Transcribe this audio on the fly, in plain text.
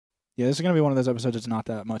Yeah, this is going to be one of those episodes that's not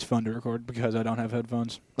that much fun to record because I don't have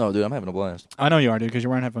headphones. Oh, dude, I'm having a blast. I know you are, dude, because you're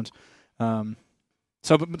wearing headphones. So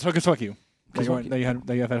fuck you. That you have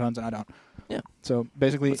headphones and I don't. Yeah. So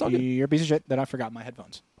basically, you're a piece of shit that I forgot my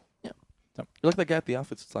headphones. Yeah. So. You're like that guy at the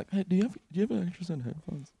office. It's like, hey, do you have an interest in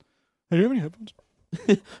headphones? Hey, do you have any headphones?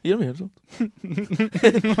 You have any headphones?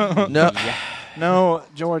 No. Yeah. No,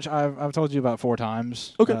 George, I've told you about 4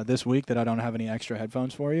 times this week that I don't have any extra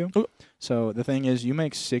headphones for you. Okay. So the thing is, you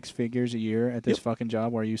make 6 figures a year at this fucking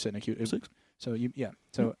job where you sit in a cute... 6. So,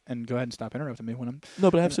 and go ahead and stop interrupting me when I'm... No,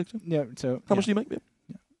 but I have 6. Yeah, so... How much do you make, babe?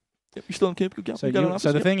 Yeah. You're still in camp? So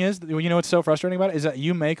the thing is, you know what's so frustrating about it is that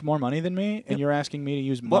you make more money than me, and you're asking me to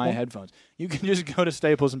use my headphones. You can just go to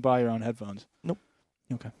Staples and buy your own headphones. Nope.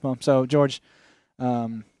 Okay. Well, so, George...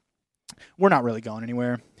 we're not really going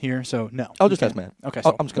anywhere here, so no. I'll just ask Matt. Okay,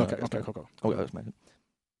 so I'm just going to go. Okay, ask Matt.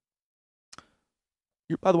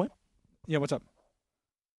 By the way. Yeah, what's up?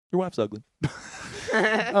 Your wife's ugly.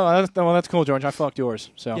 That's cool, George. I fucked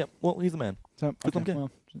yours, so. Yeah, well, he's the man. So, okay, I'm gay.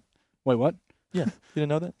 Well, wait, what? Yeah, you didn't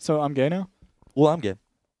know that? So I'm gay now? Well, I'm gay.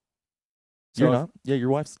 So you're not? Yeah, your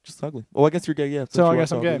wife's just ugly. Oh, I guess you're gay, yeah. So I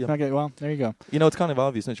guess I'm gay. Yeah. Okay, well, there you go. You know, it's kind of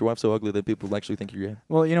obvious since your wife's so ugly that people actually think you're gay.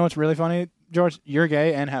 Well, you know what's really funny, George? You're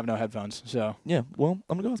gay and have no headphones, so. Yeah, well,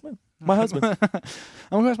 I'm going to go ask Matt. My husband. I'm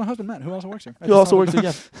going to ask my husband, Matt, who also works here. Who also works here,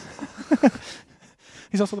 yeah.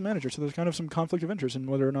 He's also the manager, so there's kind of some conflict of interest in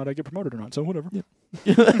whether or not I get promoted or not, so whatever. Yeah.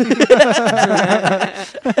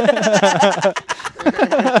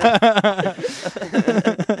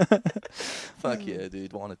 Fuck yeah,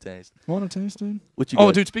 dude. Want a taste. Want a taste, dude? What you got?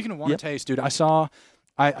 Oh, dude, speaking of want a taste, dude, I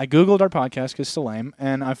Googled our podcast because Salame,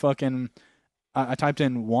 and I typed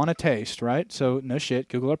in want a taste, right? So, no shit,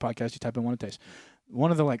 Google our podcast, you type in want a taste.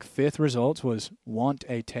 One of the, 5th results was want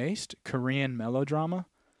a taste, Korean melodrama.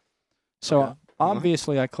 So,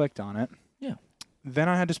 obviously, I clicked on it. Yeah. Then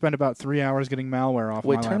I had to spend about 3 hours getting malware off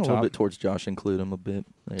my laptop. Wait, turn a little bit towards Josh, include him a bit.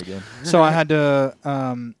 There you go. So, I had to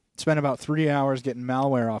spend about 3 hours getting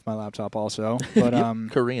malware off my laptop also. But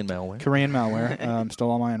Korean malware. Korean malware.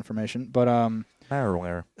 Stole all my information. But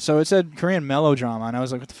malware. So it said Korean melodrama, and I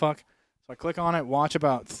was like, what the fuck? So I click on it, watch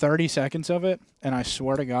about 30 seconds of it, and I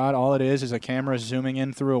swear to God, all it is a camera zooming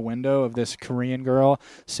in through a window of this Korean girl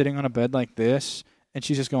sitting on a bed like this, and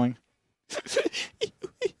she's just going...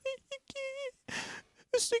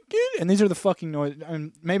 And these are the fucking noise. I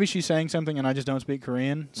mean, maybe she's saying something and I just don't speak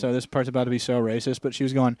Korean, so this part's about to be so racist, but she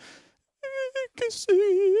was going...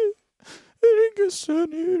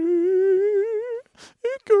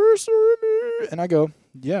 And I go,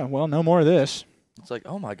 yeah, well, no more of this. It's like,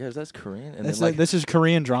 oh my God, that's Korean. And it's then, this is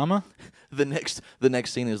Korean drama. The next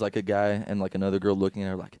scene is like a guy and like another girl looking at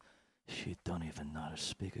her like, she don't even know how to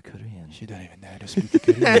speak a Korean. She don't even know how to speak a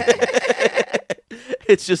Korean.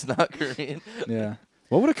 It's just not Korean. Yeah.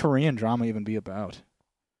 What would a Korean drama even be about?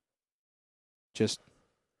 Just.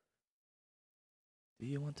 Do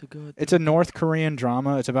you want to go? It's a North Korean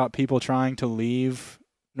drama. It's about people trying to leave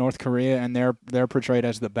North Korea, and they're portrayed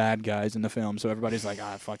as the bad guys in the film. So everybody's like,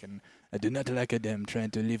 I do not like them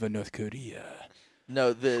trying to leave North Korea.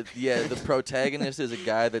 No, the protagonist is a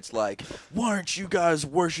guy that's like, why aren't you guys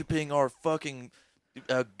worshiping our fucking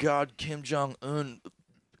God Kim Jong-un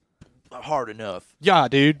hard enough? Yeah,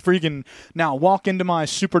 dude. Freaking. Now, walk into my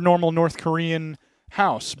super normal North Korean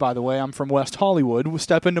house, by the way. I'm from West Hollywood.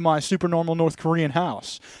 Step into my super normal North Korean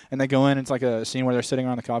house. And they go in. It's like a scene where they're sitting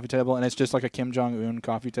around the coffee table, and it's just like a Kim Jong-un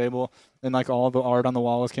coffee table. And like all the art on the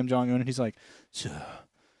wall is Kim Jong-un. And he's like, so,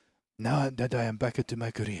 now that I am back to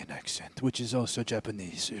my Korean accent, which is also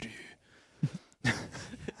Japanese.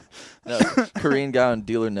 No, Korean guy on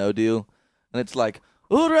Deal or No Deal. And it's like,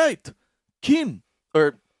 all right, Kim.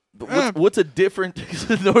 Or what's a different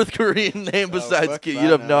North Korean name besides Kim?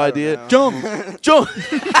 You have no idea? Jung. Jung.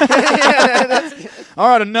 All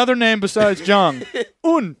right, another name besides Jung.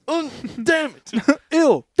 Un. Damn it.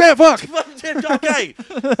 Ill. Damn, fuck. Okay.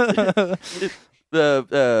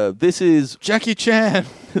 This is Jackie Chan.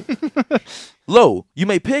 Low. You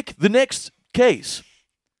may pick the next case.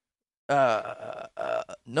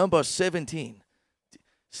 Number 17.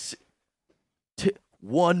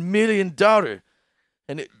 $1 million.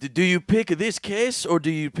 And do you pick this case or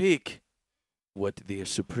do you pick what the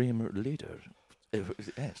supreme leader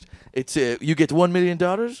asked? It's you get $1 million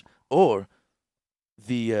or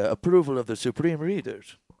the approval of the supreme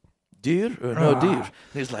leaders. Dear or no dear? And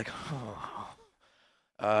he's like,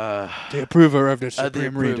 the approver of the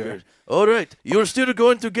supreme leader. All right, you're still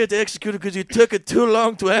going to get executed because you took it too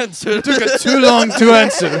long to answer. You took it too long to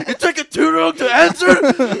answer. You took it too long to answer?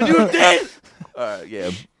 You're dead.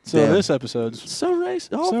 Yeah. So Damn. this episode's So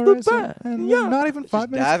racist. Off so the racist. bat. And Yeah. not even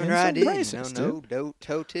 5 minutes. Diving in, right so in. racist, No, dude. no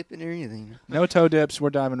toe tipping or anything. No toe dips. We're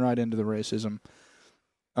diving right into the racism.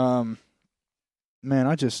 Man,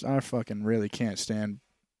 I fucking really can't stand.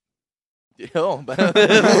 Oh,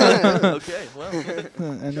 okay. Well,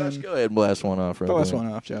 And Josh, then go ahead and blast one off. blast one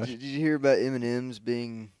off, Josh. Did you hear about M&M's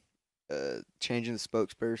being changing the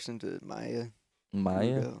spokesperson to Maya?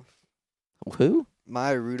 Maya? Rudolph? Who?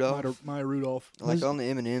 Maya Rudolph. Maya Rudolph. Like on the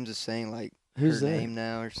M&M's is saying like Who's her that? name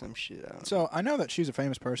now or some shit. I don't know. So I know that she's a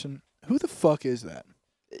famous person. Who the fuck is that?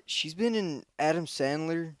 She's been in Adam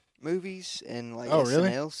Sandler movies and like Oh, really?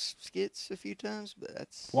 SNL skits a few times, but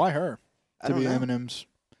that's Why her I to don't be know. Eminem's?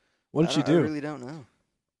 What did she I do? really don't know.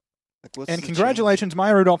 Like, what's And the congratulations,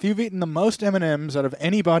 Maya Rudolph. You've eaten the most M&Ms out of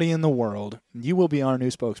anybody in the world. You will be our new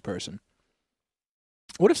spokesperson.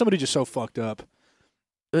 What if somebody just so fucked up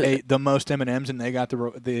ate the most M&Ms and they got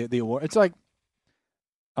the award? It's like,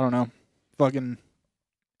 I don't know, fucking.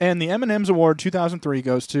 And the M&Ms award 2003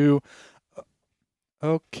 goes to.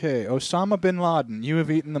 Okay, Osama bin Laden. You have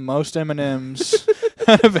eaten the most M&Ms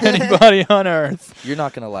out of anybody on Earth. You're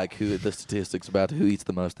not gonna like the statistics about who eats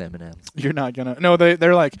the most M&Ms. You're not gonna. No,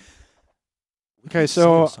 they're like. Okay,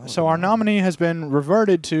 so our nominee has been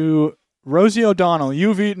reverted to Rosie O'Donnell.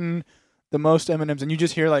 You've eaten the most M&Ms, and you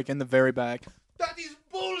just hear like in the very back. That is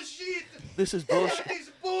bullshit. This is bullshit. That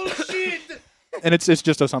is bullshit. And it's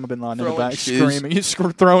just Osama bin Laden in the Throwing back shoes. screaming. He's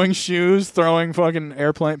throwing shoes, throwing fucking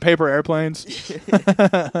paper airplanes.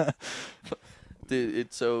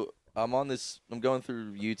 Dude, so I'm on this. I'm going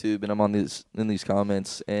through YouTube and I'm on these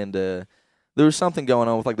comments, and there was something going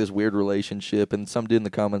on with like this weird relationship, and some dude in the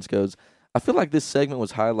comments goes, "I feel like this segment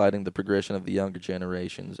was highlighting the progression of the younger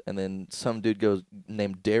generations," and then some dude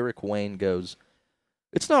named Derek Wayne goes,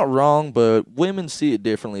 "It's not wrong, but women see it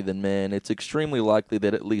differently than men. It's extremely likely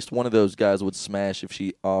that at least one of those guys would smash if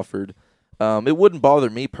she offered. It wouldn't bother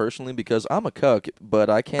me personally because I'm a cuck, but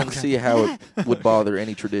I can see how it would bother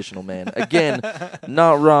any traditional man. Again,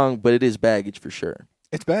 not wrong, but it is baggage for sure."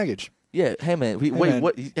 It's baggage. Yeah, hey man, wait, man.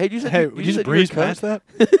 what? Hey, you said Hey, you you just said you're a breeze cuck? past that?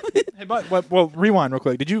 Hey, but well, rewind real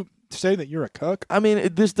quick. Did you say that you're a cuck? I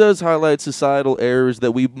mean, this does highlight societal errors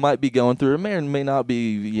that we might be going through. It may or may not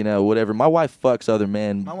be, whatever. My wife fucks other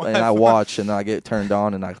men, and I watch, and I get turned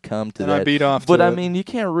on, and I come to And that. I beat off. But to I it. mean, you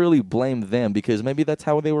can't really blame them because maybe that's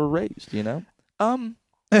how they were raised,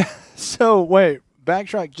 So wait,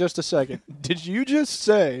 backtrack just a second. Did you just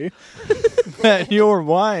say that your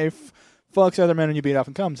wife fucks other men and you beat off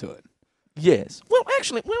and come to it? Yes. Well,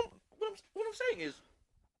 actually, what I'm saying is,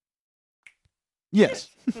 Yes.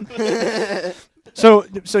 So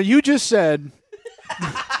you just said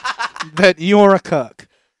that you're a cuck.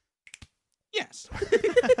 Yes.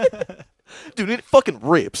 dude, it fucking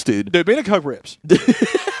rips, dude. Dude, being a cuck rips. Dude,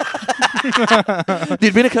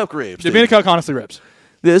 being a cuck rips. Dude, being a cuck honestly rips.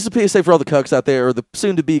 Yeah, this is a PSA for all the cucks out there, or the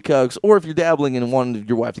soon-to-be cucks, or if you're dabbling and wanting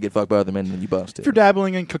your wife to get fucked by other men and then you bust If it. you're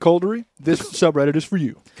dabbling in cuckoldery, this subreddit is for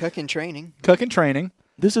you. Cuck in training. Cuck in training.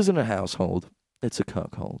 This isn't a household. It's a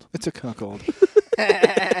cuckold. It's a cuckold.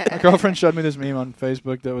 My girlfriend showed me this meme on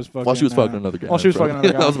Facebook that was fucking. While she was fucking another guy. While she was fucking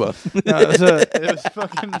another guy. That was about. No, it was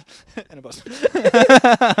fucking in a bus.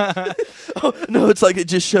 Oh, no, it's like it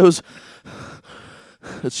just shows.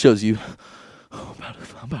 It shows you. Oh,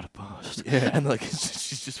 I'm about to bust. Yeah. And like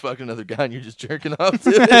she's just fucking another guy, and you're just jerking off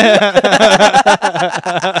to it.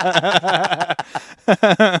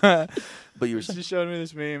 But you were She showed me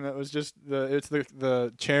this meme that was just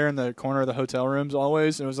the chair in the corner of the hotel rooms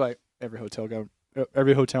always, and it was like every hotel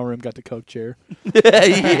room got the Coke chair.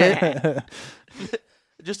 yeah.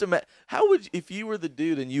 Just imagine how would if you were the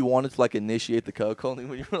dude and you wanted to like initiate the coke holding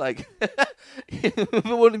when you were like,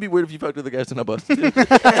 wouldn't it be weird if you fucked with the guys and I busted? Wouldn't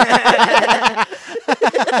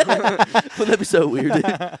that be so weird? Dude?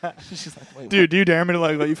 She's like, wait, Dude, do you dare me to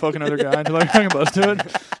like let you fuck another guy until I can bust to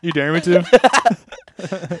it? You dare me to?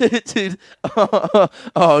 dude,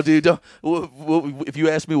 dude, don't, if you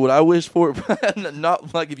ask me what I wish for,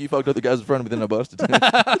 not like if you fucked other guys in front of me, then I busted.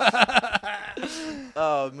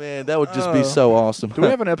 Oh man, that would just be so awesome. Do we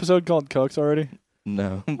have an episode called Cucks already?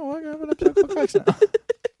 No. Oh, I have an episode called Cucks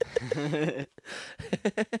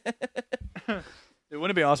now. It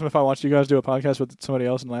wouldn't it be awesome if I watched you guys do a podcast with somebody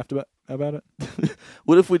else and laughed about it?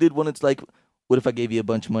 What if we did one? It's like, what if I gave you a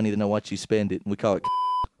bunch of money, then I watch you spend it, and we call it.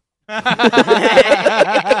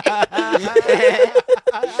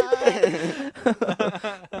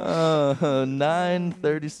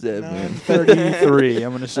 9:37. 33,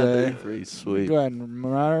 I'm gonna say. 33, sweet. Go ahead and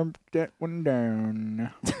mark that one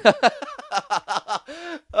down.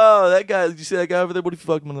 Oh, that guy! Did you see that guy over there? What if you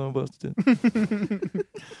fucked him and then busted it?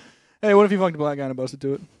 Hey, what if you fucked a black guy and busted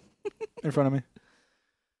to it in front of me?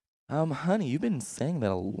 Honey, you've been saying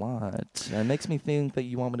that a lot. It makes me think that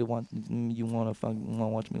you want me to watch. You want to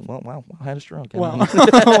watch me. Well, wow, I had a stroke. Well, honestly,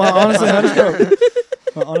 I had a stroke.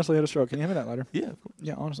 Well, honestly, I had a stroke. Can you hand me that lighter? Yeah.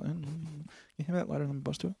 Yeah, honestly. Can you hand me that lighter and let me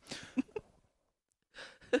bust to it?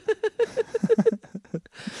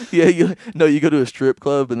 Yeah, you go to a strip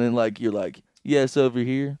club and then you're like, yes, over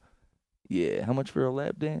here. Yeah, how much for a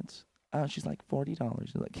lap dance? Oh, she's like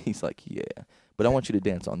 $40. He's like, yeah, but I want you to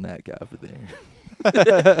dance on that guy over there.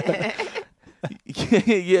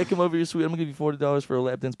 Yeah, come over here, sweet. I'm gonna give you $40 for a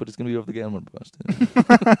lap dance, but it's gonna be over the guy I'm gonna bust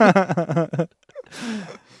it.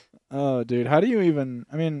 Oh, dude, how do you even?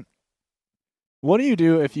 I mean, what do you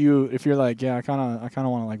do if you're like, yeah, I kind of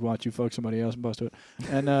want to like watch you fuck somebody else and bust to it,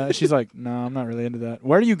 and she's like, no, I'm not really into that.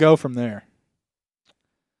 Where do you go from there?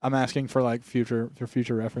 I'm asking for like future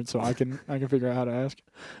reference, so I can figure out how to ask.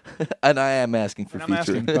 And I am asking for And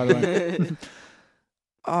future. I'm asking, by the way.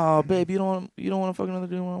 Oh, babe, you don't want to fuck another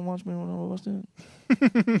dude when I watch me when I bust it?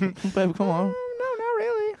 Babe, come on. No, not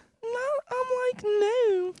really. No, I'm like,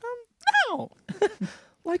 no. No.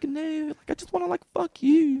 Like, no. Like, I just want to, like, fuck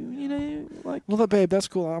you, you know? Like, Well, babe, that's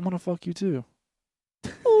cool. I want to fuck you too.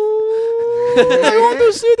 I want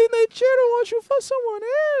to sit in that chair to watch you fuck someone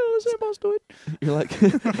else. I'm supposed to it. You're like,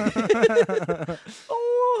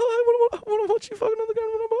 oh, I want to watch you fuck another guy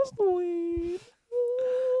when I bust the weed.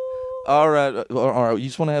 All right. You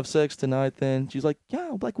just want to have sex tonight then? She's like,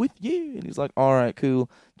 yeah, like with you. And he's like, all right, cool.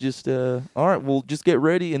 Just, all right, well, just get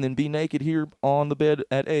ready and then be naked here on the bed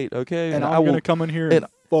at 8, okay? And I'm going to come in here and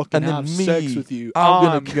fucking have sex with you.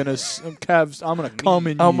 I'm gonna come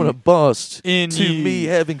in you. I'm gonna bust in to you. me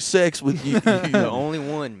having sex with you. The only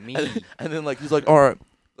one, me. And then like he's like, all right,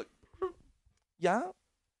 like, yeah.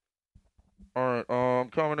 All right, I'm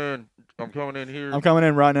coming in. I'm coming in here. I'm coming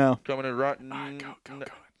in right now. Coming in right. All right, go.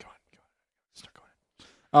 Start going.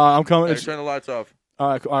 I'm coming. Hey, turn the lights off. All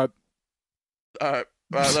right. All right.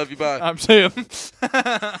 I love you. Bye. I'm seeing him.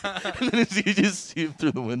 And then you just see him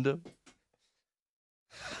through the window.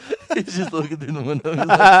 He's just looking through the window. He's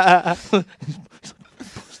like,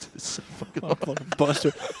 busted. It's so fucking hard.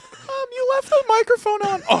 Buster. You left the microphone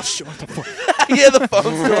on. Oh shit! What the fuck? Yeah, the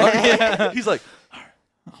phone's still on. Yeah. He's like,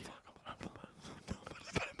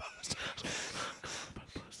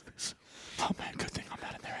 oh man, good thing I'm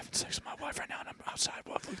not in there having sex with my wife right now, and I'm outside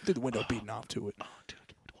looking through the window beating off to it. oh, dude, I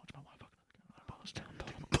can't watch my wife. I'm busted.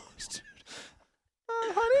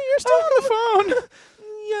 Honey, you're still on the phone.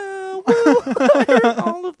 Yeah, well, I heard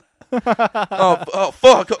all of that. Oh,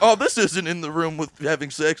 fuck. Oh, this isn't in the room with having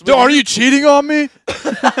sex. Dude, are you cheating on me?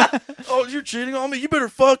 Oh, you're cheating on me? You better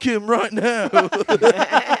fuck him right now.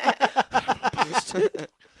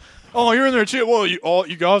 Oh, you're in there cheating. Well,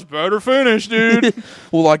 you guys better finish, dude.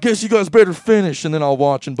 Well, I guess you guys better finish, and then I'll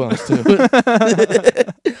watch and bust to it.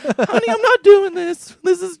 Honey, I'm not doing this.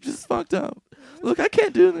 This is just fucked up. Look, I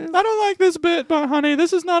can't do this. I don't like this bit, but honey,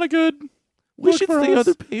 this is not a good. We should for see us.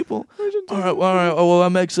 other people. All right. Oh, well,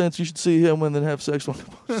 that makes sense. You should see him and then have sex with him.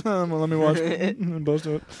 Well, let me watch it and bust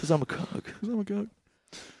to it. Because I'm a cuck.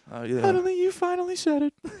 Yeah. I don't think you finally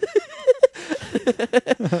said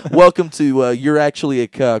it. Welcome to You're Actually a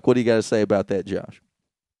Cuck. What do you got to say about that, Josh?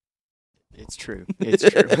 It's true. It's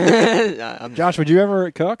true. Josh, would you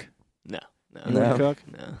ever cuck? No. You wouldn't cuck?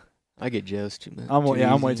 No. I get jealous too much.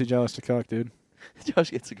 I'm way too jealous to cuck, dude. Josh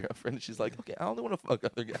gets a girlfriend and she's like, okay, I only want to fuck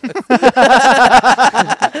other guys.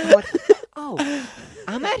 What? Oh,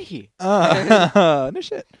 I'm out here. No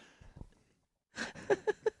shit.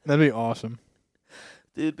 That'd be awesome.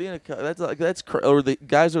 Dude, being a cuck, or the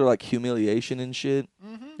guys are like humiliation and shit.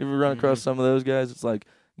 Mm-hmm. You ever run across some of those guys? It's like,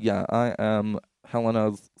 yeah, I am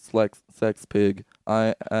Helena's sex pig.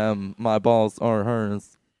 My balls are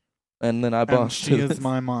hers. And then I bust. And she is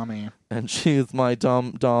my mommy. And she is my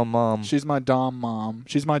dom mom. She's my dom mom.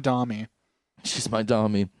 She's my dommy. She's my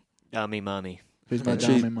dommy. Dummy mommy. She's my And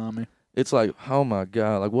dommy mommy. It's like, oh my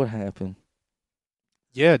god, like what happened?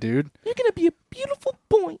 Yeah, dude. You're gonna be a beautiful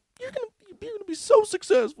boy. You're gonna be so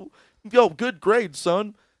successful. Yo, good grades,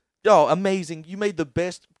 son. Yo, amazing. You made the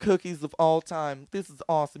best cookies of all time. This is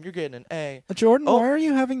awesome. You're getting an A. Jordan, why are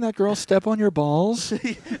you having that girl step on your balls?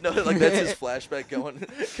 No, like that's his flashback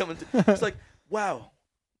coming. It's like, wow,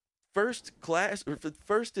 first class or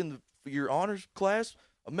first in your honors class,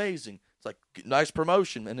 amazing. It's like nice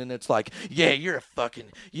promotion, and then it's like, yeah, you're a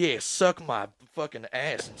fucking suck my fucking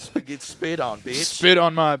ass and get spit on, bitch. Spit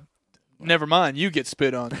on my. Never mind, you get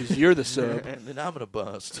spit on because you're the sub. And then I'm gonna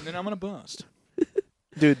bust.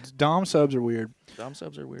 Dude, dom subs are weird. Dom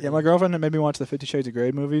subs are weird. Yeah, my girlfriend made me watch the 50 Shades of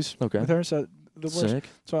Grey movies. Okay. With her, so the worst. Sick.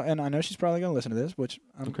 So, and I know she's probably gonna listen to this, which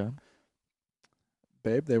Okay.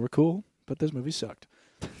 babe, they were cool, but this movie sucked.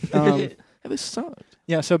 They sucked.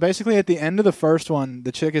 Yeah, so basically at the end of the first one,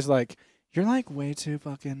 the chick is like, you're like way too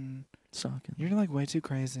fucking... Sucking. You're like way too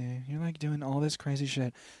crazy. You're like doing all this crazy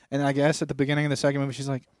shit. And I guess at the beginning of the second movie, she's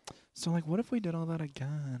like, so like, what if we did all that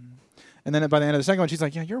again? And then by the end of the second one, she's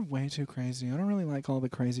like, yeah, you're way too crazy. I don't really like all the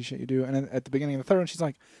crazy shit you do. And then at the beginning of the third one, she's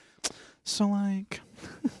like, so like,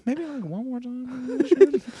 maybe like one more time.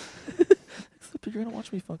 Except you're gonna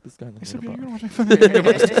watch me fuck this guy. Except you're gonna watch me fuck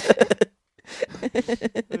this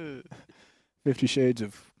guy. 50 Shades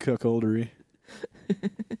of Cuckoldery.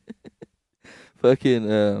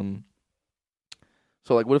 Fucking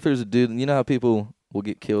So like, what if there's a dude? You know how people will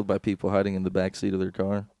get killed by people hiding in the back seat of their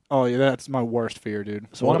car? Oh yeah, that's my worst fear, dude.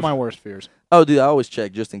 So One what of my worst fears. Oh, dude, I always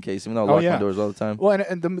check just in case. Even though I lock yeah. my doors all the time. Well,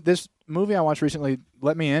 and this movie I watched recently,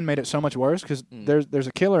 Let Me In, made it so much worse because there's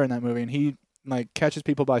a killer in that movie, and he like catches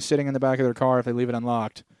people by sitting in the back of their car if they leave it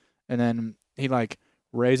unlocked, and then he like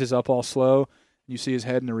raises up all slow. You see his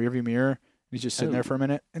head in the rearview mirror. And he's just sitting there for a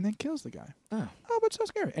minute, and then kills the guy. Oh, but so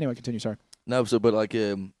scary. Anyway, continue. Sorry. No, so but like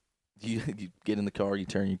you get in the car, you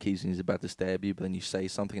turn your keys, and he's about to stab you, but then you say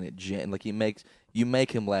something that like you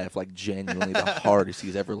make him laugh like genuinely the hardest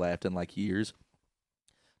he's ever laughed in like years.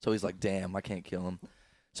 So he's like, "Damn, I can't kill him."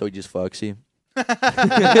 So he just fucks you. That's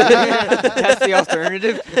the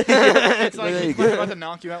alternative. It's like he's about to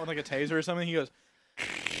knock you out with like a taser or something. He goes,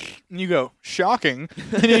 and you go, shocking.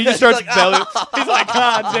 And he just starts belly. He's like,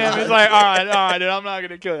 God damn. He's like, all right, dude, I'm not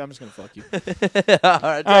going to kill you. I'm just going to fuck you.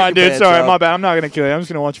 all right, dude, sorry, my bad. I'm not going to kill you. I'm just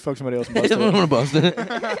going to watch you fuck somebody else and bust I'm going to bust it.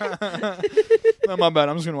 No, my bad.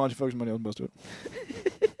 I'm just going to watch you fuck somebody else and bust it.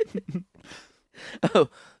 Oh,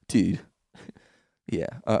 dude. Yeah.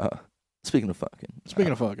 Speaking of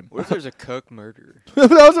fucking. What if there's a cook murderer?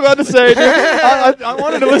 That's what I was about to say, dude. I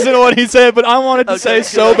wanted to listen to what he said, but I wanted to say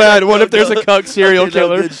so bad, what if there's a cuck serial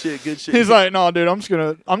killer? Good shit. He's like, no, dude, I'm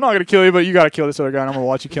not going to kill you, but you got to kill this other guy, and I'm going to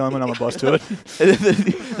watch you kill him, and I'm going to bust to it.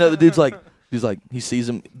 No, the dude's like, he sees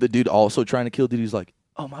him, the dude also trying to kill dude. He's like,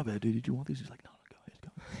 oh, my bad, dude. Did you want these? He's like, no,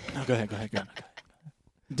 go ahead. No, go ahead.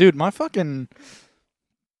 Dude, my fucking...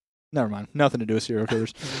 Never mind. Nothing to do with serial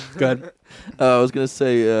killers. Go ahead. I was going to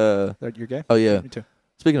say... that you're gay? Oh, yeah. Me too.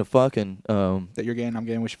 Speaking of fucking... that you're gay and I'm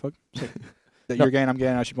gay and we should fuck? That you're gay and I'm gay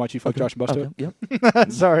and I should watch you fuck Josh and bust to it?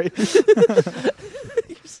 Yep. Sorry.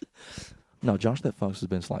 No, Josh that fucks has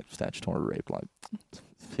been like statutory raped like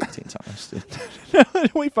 15 times, dude.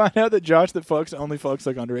 We find out that Josh that fucks only fucks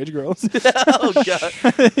like underage girls. Oh, God.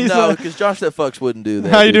 No, because Josh that fucks wouldn't do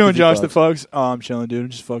that. How you doing, Josh that fucks? Oh, I'm chilling, dude. I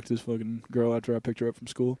just fucked this fucking girl after I picked her up from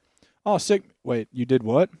school. Oh, sick. Wait, you did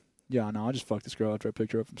what? Yeah, no, I just fucked this girl after I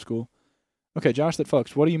picked her up from school. Okay, Josh that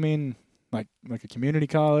fucks. What do you mean? Like a community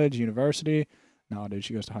college, university? No, dude,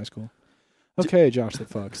 she goes to high school. Okay, Josh that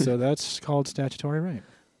fucks. So that's called statutory rape.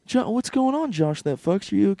 What's going on, Josh that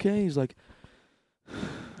fucks? Are you okay? He's like,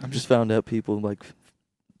 I just found out people like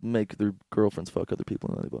make their girlfriends fuck other people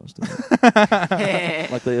and they bust them.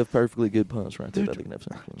 Like they have perfectly good puns right there that they can have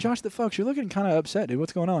sex with. Josh that fucks, you're looking kind of upset, dude.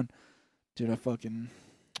 What's going on? Dude, I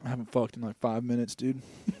haven't fucked in like 5 minutes, dude.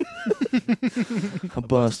 I'm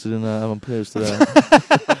busted and I'm pissed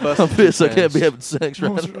that I'm pissed I can't be having sex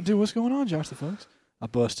right now. Dude, what's going on, Josh the fucks? I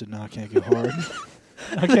busted, now I can't get hard.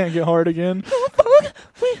 I can't get hard again.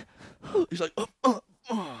 He's like,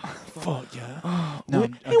 fuck yeah. No,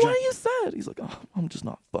 hey, why are you sad? He's like, I'm just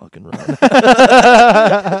not fucking right now.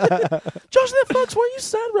 Josh that fucks, why are you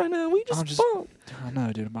sad right now? We just fucked. I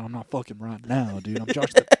know, dude, but I'm not fucking right now, dude. I'm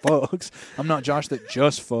Josh that fucks. I'm not Josh that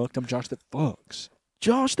just fucked. I'm Josh that fucks.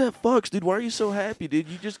 Josh that fucks, dude. Why are you so happy, dude?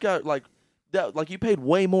 You just got like that. Like you paid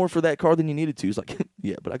way more for that car than you needed to. He's like,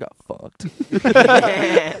 yeah, but I got fucked.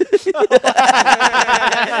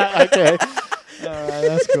 Okay. All right,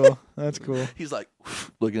 that's cool. He's like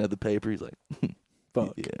looking at the paper. He's like,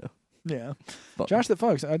 fuck. Yeah. Fuck. Josh that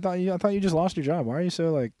fucks. I thought you just lost your job. Why are you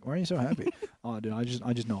so happy? Oh, dude, I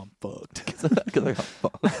just know I'm fucked. Because I got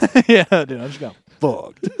fucked. Yeah, dude, I just got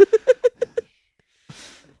fucked.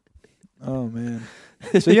 Oh man.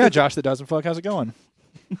 So yeah, Josh that doesn't fuck. How's it going?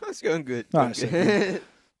 It's going good. All right,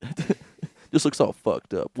 just looks all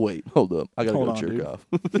fucked up. Wait, hold up. I gotta go jerk off.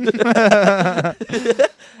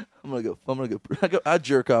 I'm gonna go. I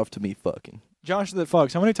jerk off to me fucking. Josh that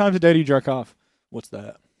fucks. How many times a day do you jerk off? What's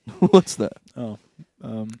that? What's that? Oh,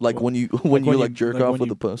 like when you like jerk off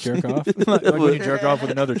with a pussy. Jerk off, like when you jerk off with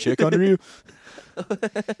another chick under you.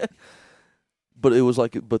 But it was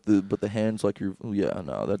like, but the hands like you're. Yeah,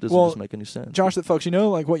 no, that doesn't just make any sense. Josh that fucks. You know,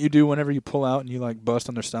 like what you do whenever you pull out and you like bust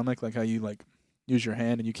on their stomach, like how you like use your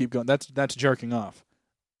hand and you keep going. That's jerking off.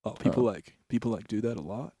 Oh, people do that a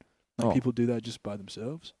lot. Like people do that just by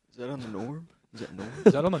themselves. Is that on the norm? Is that norm?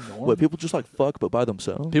 Is that on the norm? What, people just like fuck but by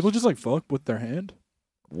themselves? People just like fuck with their hand?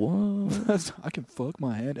 What? I can fuck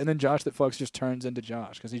my hand. And then Josh that fucks just turns into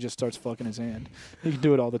Josh because he just starts fucking his hand. He can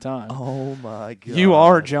do it all the time. Oh my god. You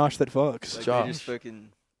are Josh that fucks. Like, Josh. they just fucking,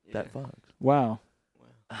 yeah. That fucks. Wow.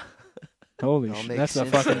 Holy All shit. makes That's a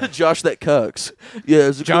sense. fucking... Josh that cucks. Yeah,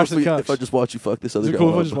 is it Josh cool if, that cucks. if I just watch you fuck this other Is it guy? cool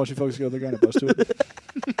if I while just I'm- watch you fuck the other guy and bust to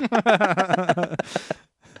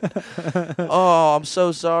it? Oh, I'm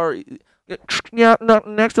so sorry. Yeah, no,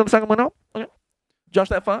 next to the second window. Okay. Josh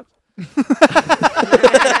that fucks.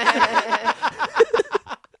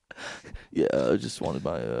 Yeah, I just wanted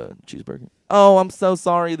my cheeseburger. Oh, I'm so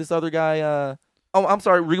sorry. This other guy. Oh, I'm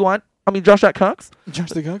sorry. Rewind. I mean, Josh that cucks. Josh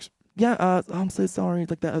the Cucks? Yeah. I'm so sorry.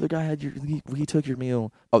 Like that other guy had your. He took your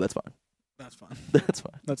meal. Oh, that's fine. That's fine. That's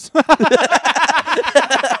fine. That's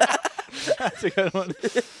that's a good one.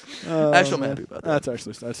 Actually, I'm man. happy about that.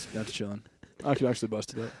 That's chilling. I could actually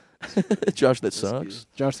bust it up. Josh that That's sucks.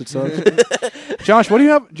 Josh that sucks. Josh, what do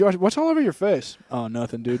you have? Josh, what's all over your face? Oh,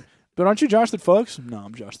 nothing, dude. But aren't you Josh that fucks? No,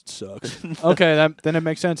 I'm Josh that sucks. Okay, then it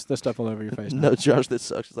makes sense. The stuff all over your face. No, Josh that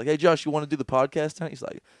sucks. It's like, hey, Josh, you want to do the podcast tonight? He's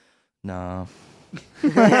like, nah.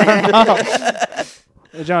 Hey,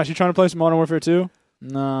 Josh, you trying to play some Modern Warfare 2?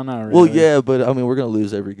 No, not really. Well, yeah, but I mean, we're gonna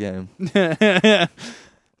lose every game. Hey,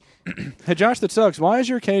 Josh that sucks. Why is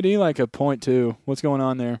your KD like a 0.2? What's going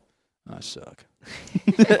on there? I suck.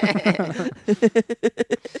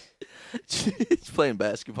 He's playing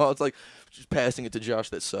basketball. It's like just passing it to Josh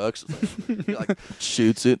that sucks. It's like, he like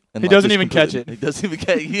shoots it. And He like, doesn't just even catch it. He doesn't even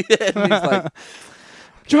catch it. Yeah, and he's like,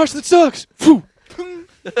 Josh that sucks. Phew.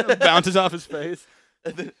 Bounces off his face.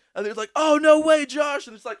 and then it's like, oh no way, Josh,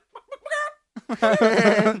 and it's like,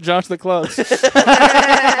 Josh the close.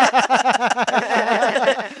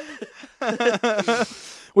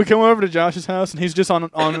 We come over to Josh's house and he's just on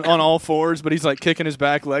all fours, but he's like kicking his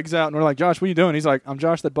back legs out, and we're like, Josh, what are you doing? He's like, I'm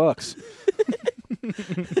Josh that bucks.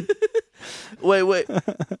 wait, where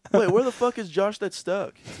the fuck is Josh that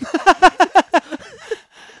stuck?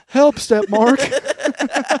 Help, step Mark.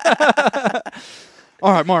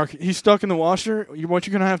 All right, Mark, he's stuck in the washer. What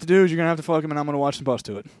you're gonna have to do is you're gonna have to fuck him, and I'm gonna watch some bust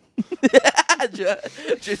to it.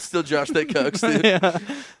 It's still Josh that cooks, dude. Yeah.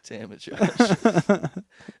 Damn it, Josh.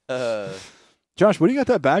 Josh, what do you got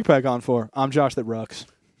that backpack on for? I'm Josh that rucks.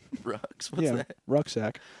 Rux. What's Yeah, that?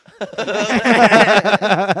 rucksack.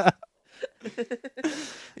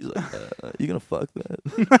 He's like, you gonna fuck that?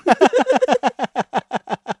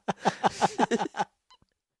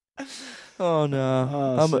 Oh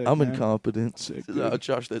no, Oh, sick, I'm man. incompetent. Sick, Says, oh,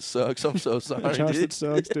 Josh, that sucks. I'm so sorry, Josh dude. that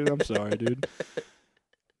sucks, dude. I'm sorry, dude.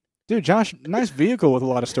 Dude, Josh, nice vehicle with a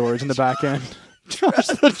lot of storage in the back end. Josh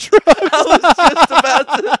the truck.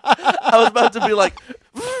 I was about to be like,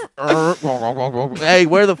 hey,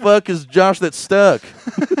 where the fuck is Josh that stuck?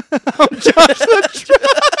 I'm Josh the truck.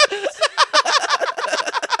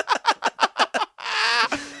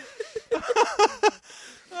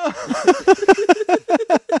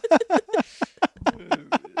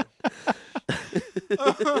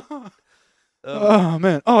 Oh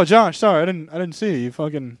man. Oh, Josh, sorry, I didn't see you. You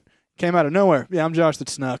fucking came out of nowhere. Yeah, I'm Josh that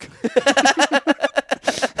snuck.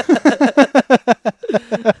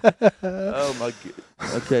 Oh my god.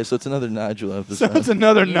 Okay, so it's another Nigel episode. So it's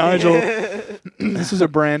another Nigel. This is a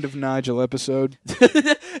brand of Nigel episode.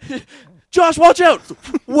 Josh, watch out!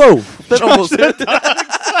 Whoa, that almost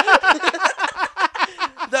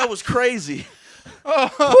that was crazy.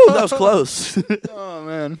 Whew, that was close. Oh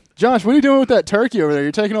man, Josh, what are you doing with that turkey over there?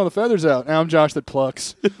 You're taking all the feathers out. Now I'm Josh that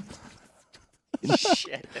plucks.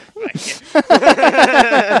 Shit. You're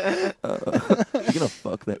gonna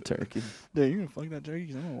fuck that turkey. Dude, you're gonna fuck that turkey?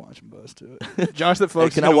 'Cause I'm gonna watch him buzz to it. Josh that Hey,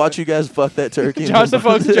 fucks. can I watch you guys fuck that turkey? Josh the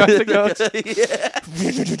fucks, Josh the goats. Yeah.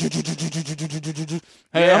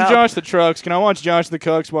 Hey, Yeah. I'm Josh the trucks. Can I watch Josh the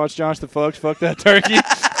cooks? Watch Josh the fucks. Fuck that turkey.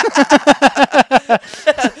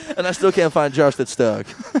 And I still can't find Josh that stuck.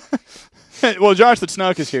 Well, Josh that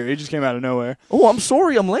snuck is here. He just came out of nowhere. Oh, I'm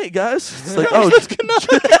sorry, I'm late, guys. It's like, oh,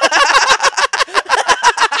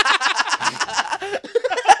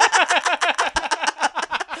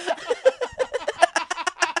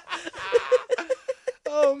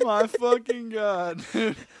 Oh my fucking god,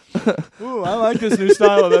 dude. Ooh, I like this new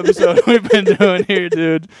style of episode we've been doing here,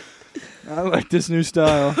 dude. I like this new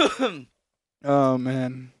style. Oh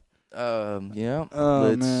man. yeah. Oh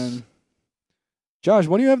let's- man. Josh,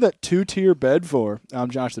 what do you have that 2-tier bed for?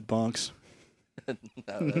 I'm Josh that bunks.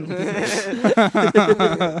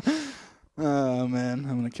 Oh man,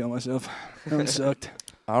 I'm gonna kill myself. That one sucked.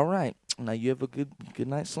 All right, now you have a good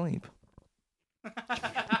night's sleep.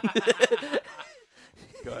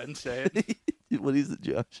 Go ahead and say it. What is it,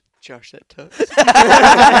 Josh? Josh that tucks.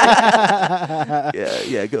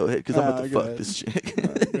 Yeah, go ahead, because I'm about to go fuck ahead. this chick Go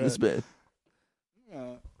in this ahead.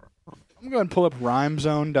 bed. I'm going to pull up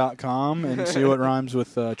rhymezone.com and see what rhymes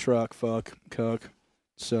with truck, fuck, cuck,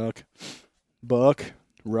 suck, buck,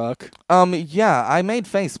 ruck. Yeah, I made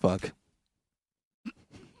Facebook.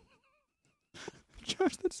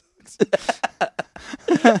 Josh, that sucks.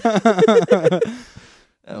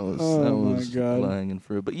 That was my God. lying and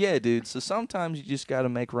fruit. But yeah, dude, so sometimes you just got to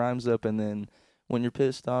make rhymes up, and then when you're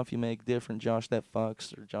pissed off, you make different Josh that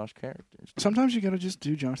fucks or Josh characters. Sometimes you got to just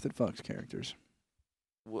do Josh that fucks characters.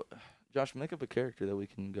 What? Josh, make up a character that we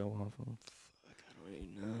can go off of. I don't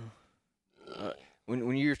even know.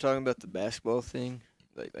 When you were talking about the basketball thing,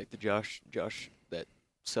 like the Josh that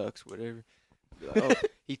sucks, whatever. Like, oh,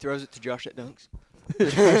 he throws it to Josh that dunks.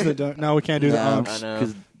 No, we can't do that. I know.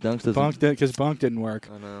 Because Dunks doesn't. Because bunk didn't work.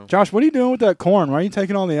 I know. Josh, what are you doing with that corn? Why are you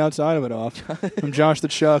taking all the outside of it off? From Josh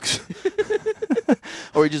that shucks.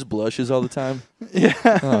 Or he just blushes all the time. Yeah.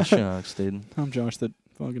 Oh, shucks, dude. I'm Josh that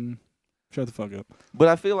fucking shut the fuck up. But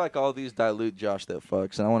I feel like all these dilute Josh that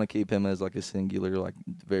fucks, and I want to keep him as like a singular, like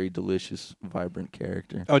very delicious, vibrant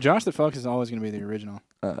character. Oh, Josh that fucks is always going to be the original.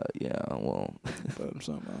 Yeah, well. But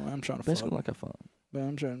I'm trying to Basically fuck. like I fuck. But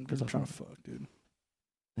I'm trying to fuck, dude.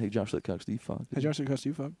 Hey, Josh that cucks, do you fuck? Dude? Hey, Josh that cucks, do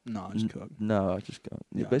you fuck? No, I just cook. No, I just cuck.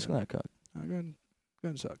 Yeah, Yeah, basically I cuck. Go ahead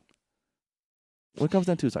and suck. When it comes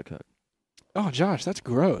down to it, I cuck. Oh, Josh, that's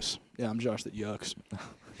gross. Yeah, I'm Josh that yucks.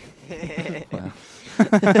 Wow.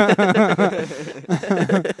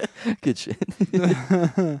 Good shit.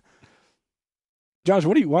 Josh,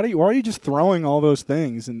 why are you just throwing all those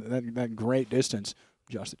things in that great distance?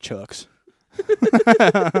 Josh that chucks.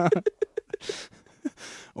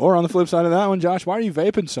 Or on the flip side of that one, Josh, why are you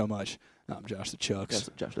vaping so much? No, I'm Josh the chucks. That's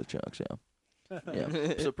Josh the chucks, yeah.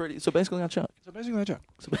 Yeah. So basically I chuck. So basically I chuck.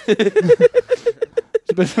 So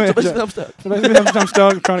So basically I'm stuck. So basically I'm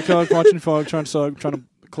stuck, I'm trying to cook, watching fuck, trying to suck, trying to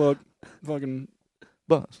cluck, fucking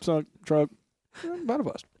Bust. suck, truck. About a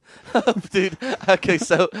bust. Dude, okay,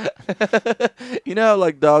 so you know how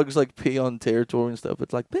like dogs like pee on territory and stuff?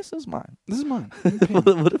 It's like, this is mine. This is mine.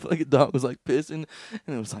 What if like a dog was like pissing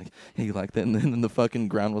and it was like, hey, like that, and then the fucking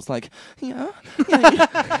ground was like, yeah.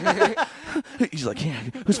 He's like, yeah,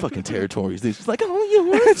 whose fucking territory is this? He's like, oh,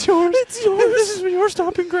 yours. It's yours. It's yours. This is your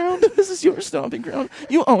stomping ground. This is your stomping ground.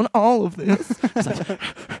 You own all of this. It's like,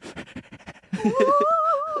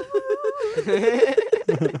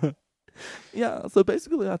 yeah, so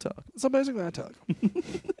basically I talk. So basically I talk.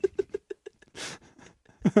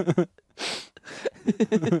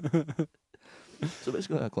 So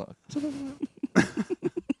basically I clock. Josh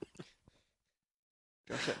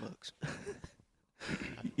that looks.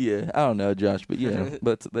 Yeah, I don't know, Josh, but yeah,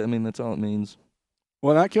 but I mean that's all it means.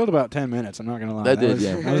 Well, that killed about 10 minutes. I'm not gonna lie. That did, was,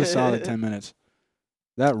 yeah. That was a solid 10 minutes.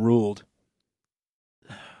 That ruled.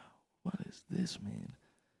 What is this, man?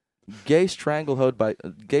 Gay stranglehold by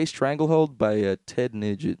Ted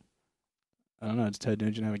Nugent. I don't know. Does Ted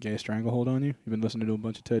Nugent have a gay stranglehold on you? You've been listening to a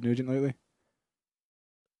bunch of Ted Nugent lately?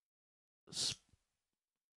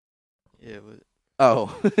 Yeah, but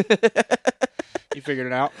Oh. You figured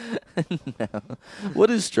it out? No. What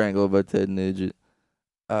is Strangle by Ted Nugent?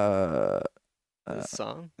 the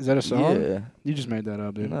song. Is that a song? Yeah. You just made that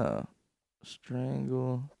up, dude. No.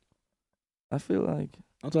 Strangle. I feel like.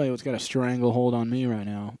 I'll tell you what's got a stranglehold on me right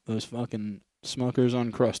now. Those fucking Smuckers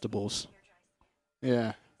Uncrustables.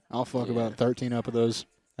 Yeah. I'll fuck about 13 up of those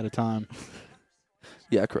at a time.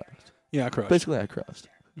 Yeah, I crushed. Yeah, I crushed. Basically, I crushed.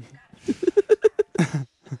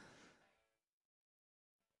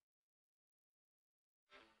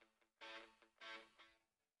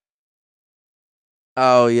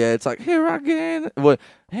 Oh yeah, it's like here again. What?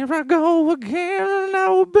 Here I go again,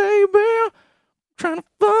 now, baby, trying to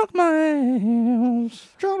fuck my ass,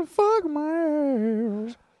 Trying to fuck my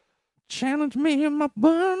ass. challenge me in my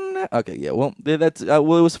bun. Okay, yeah. Well, that's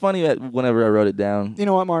well. It was funny whenever I wrote it down. You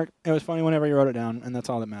know what, Mark? It was funny whenever you wrote it down, and that's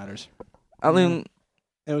all that matters. I mean,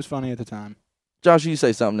 It was funny at the time. Josh, you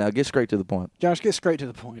say something now. Get straight to the point. Josh, get straight to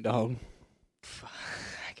the point, dog.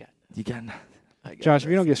 You got. Josh, if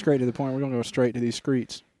you don't get straight to the point, we're going to go straight to these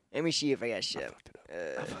streets. Let me see if I got shit.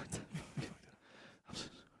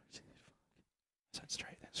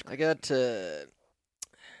 I got, sure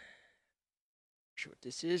what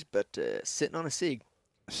this is, but sitting on a cig.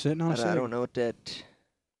 Sitting on a I cig. don't know what that.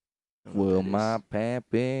 Well, my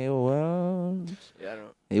pappy was. Yeah, I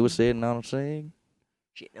don't. He was sitting on a cig.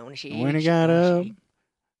 Shitting on a cig. When he got up,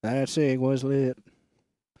 that cig was lit.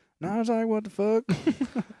 And I was like, what the fuck?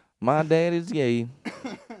 My daddy's gay.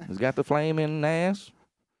 He's got the flaming ass.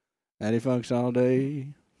 Daddy fucks all day.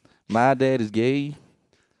 My daddy's gay.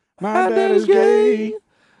 My daddy's gay.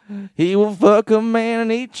 He will fuck a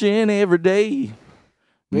man each and every day.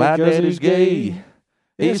 My Because daddy's he's gay. gay.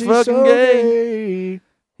 He's Yes, fucking so gay.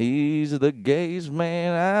 He's the gayest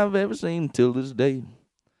man I've ever seen till this day.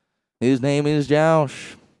 His name is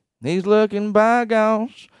Josh. He's looking by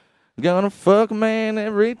gosh. Gonna fuck a man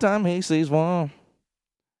every time he sees one.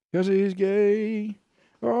 'Cause he's gay.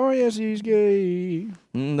 Oh, yes, he's gay.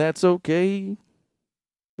 That's okay.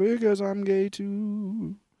 Because I'm gay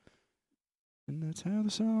too. And that's how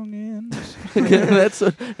the song ends.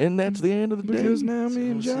 And that's the end of the day. Because now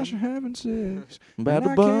me and Josh are having sex. About And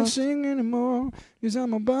to I can't bust. sing anymore. Because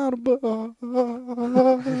I'm about to bust.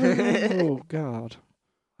 Oh, God.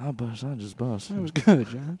 I just bust. That was good,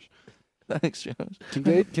 Josh. Thanks, Josh. Can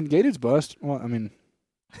gay dudes bust? Well, I mean...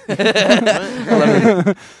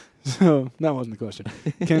 What? So, that wasn't the question.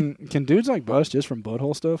 Can dudes, like, bust just from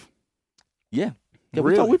butthole stuff? Yeah. Yeah,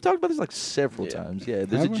 Really? we've talked about this like several Yeah. times. Yeah,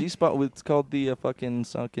 there's Have a we? G-spot. It's called the fucking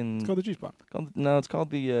sunken... It's called the G-spot. No, it's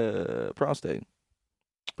called the prostate.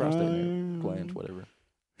 Prostate gland, whatever.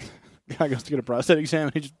 Guy goes to get a prostate exam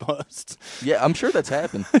and he just busts. Yeah, I'm sure that's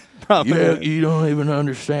happened. Probably. You don't even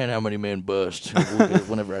understand how many men bust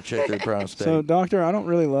whenever I check their prostate. So, doctor, I don't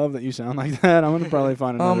really love that you sound like that. I'm gonna probably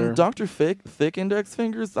find another. Dr. Thick index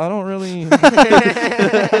fingers? I don't really...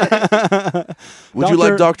 Would you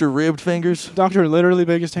like Dr. Ribbed fingers? Doctor, literally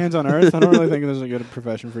biggest hands on earth. I don't really think this is a good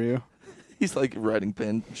profession for you. He's like writing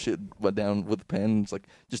pen shit down with a pen. It's like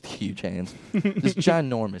just huge hands. Just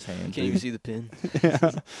ginormous hands. Can't even see the pin.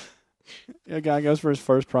 Yeah. A guy goes for his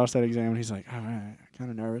first prostate exam and he's like, all right,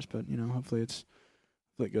 kind of nervous, but hopefully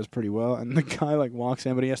it goes pretty well. And the guy like walks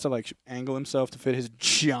in, but he has to like angle himself to fit his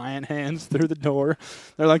giant hands through the door.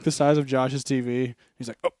 They're like the size of Josh's TV. He's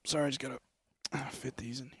like, oh, sorry, I just gotta fit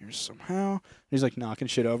these in here somehow. And he's like knocking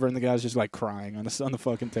shit over, and the guy's just like crying on the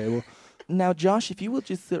fucking table. Now, Josh, if you will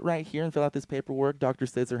just sit right here and fill out this paperwork, Dr.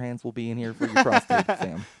 Scissorhands will be in here for your prostate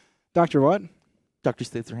exam. Doctor what? Dr.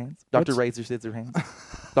 Scissorhands. Dr. Razor Scissorhands.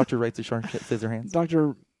 Dr. Razor Sharp Scissorhands.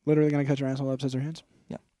 Doctor literally gonna cut your asshole up, scissor hands?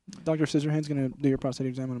 Yeah. Dr. Scissorhands gonna do your prostate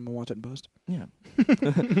exam and I'm gonna watch it bust? Yeah.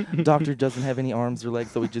 Doctor doesn't have any arms or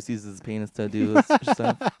legs, so he just uses his penis to do this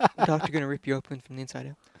stuff. Doctor gonna rip you open from the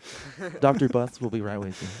inside out. Dr. Bust will be right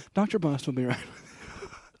with you. Dr. Bust will be right.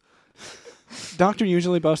 Doctor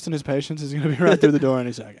usually busting his patients is gonna be right through the door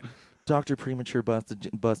any second. Dr. Premature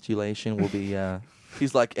Bustulation will be,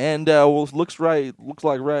 he's like, and, well, looks like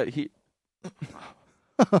right here.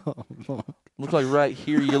 Looks like right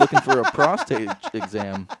here you're looking for a prostate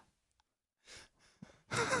exam.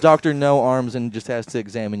 Doctor No Arms and just has to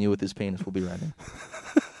examine you with his penis. We'll be right in.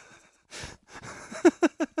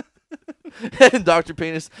 Doctor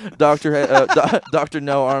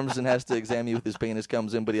No Arms and has to examine you with his penis.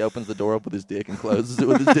 Comes in, but he opens the door up with his dick and closes it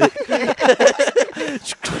with his dick.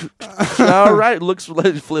 All right, looks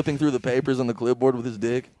like he's flipping through the papers on the clipboard with his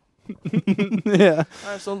dick. Yeah.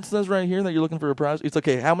 All right, so it says right here that you're looking for a prostate. It's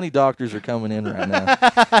okay. How many doctors are coming in right now?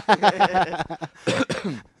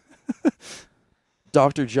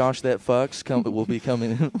 Dr. Josh that fucks will be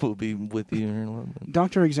coming in. Will be with you in a little bit.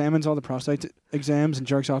 Doctor examines all the prostate exams and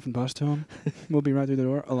jerks off and busts to him. We'll be right through the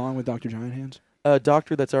door, along with Dr. Giant Hands. A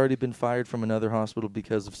doctor that's already been fired from another hospital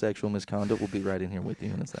because of sexual misconduct will be right in here with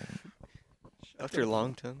you in a second. Dr.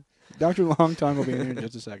 Longtongue. Dr. Longtongue will be in here in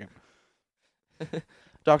just a second.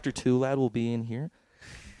 Dr. Too Loud will be in here.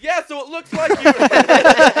 Yeah, so it looks like you.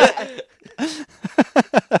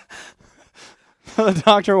 The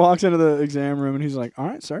doctor walks into the exam room and he's like, all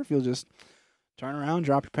right, sir, if you'll just turn around,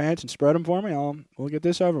 drop your pants, and spread them for me, we'll get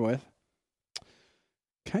this over with.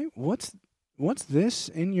 Okay, what's this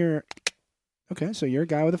in your... Okay, so you're a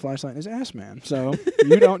guy with a flashlight in his ass, man. So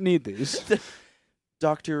you don't need these.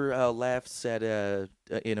 Doctor laughs at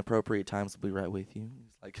inappropriate times. Will be right with you.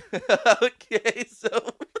 He's like, okay, so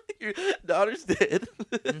your daughter's dead.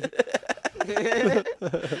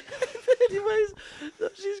 Anyways, so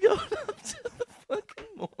she's going up to the fucking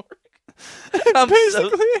morgue.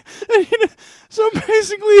 So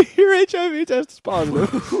basically, your HIV test is positive.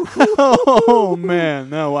 Oh man!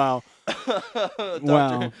 No, wow.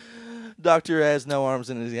 Wow. Doctor has no arms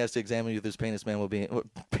and he has to examine you with his penis man will be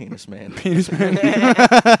penis man. Penis man. God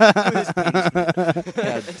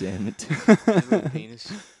damn it.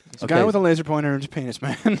 Penis. Guy with a laser pointer and penis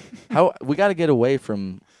man. How we gotta get away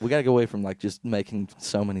from like just making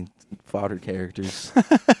so many fodder characters. You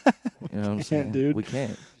know what I'm saying? Dude. We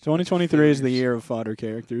can't. 2023 is the year of fodder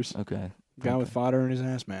characters. Okay. Guy with fodder in his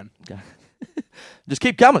ass, man. Just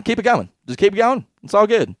keep coming. Keep it going. Just keep it going. It's all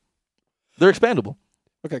good. They're expendable.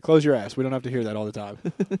 Okay, close your ass. We don't have to hear that all the time.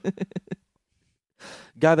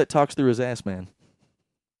 Guy that talks through his ass, man.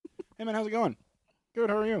 Hey, man, how's it going?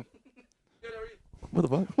 Good, how are you? Good, how are you? What the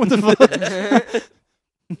fuck? What the fuck?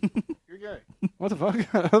 You're gay. What the fuck?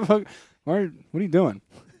 What are you doing?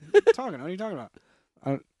 What are you talking about?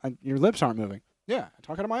 Your lips aren't moving. Yeah,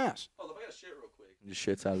 talk out of my ass. Hold up, I gotta shit real quick. He just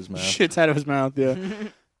shits out his mouth. Shit's out of his mouth, yeah.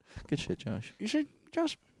 Good shit, Josh. You should,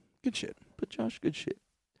 Josh, good shit. But Josh, good shit.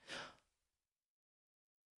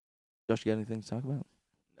 Josh, you got anything to talk about?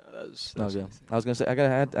 No, that was Okay. I was gonna say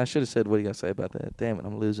I should have said what do you gotta say about that. Damn it,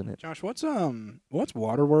 I'm losing it. Josh, what's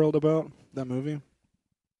Waterworld about, that movie?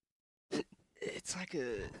 It's like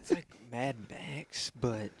Mad Max,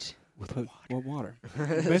 but with water. What water?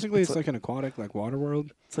 Basically, it's like an aquatic, like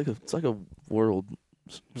Waterworld. It's like a world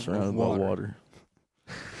surrounded by water.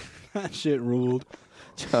 That shit ruled.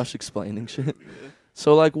 Josh explaining shit.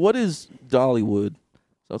 So like, what is Dollywood?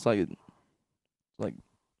 So it's like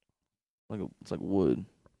it's like wood.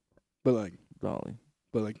 But like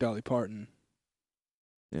Dolly. Parton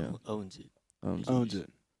Yeah. Owns it. owns it.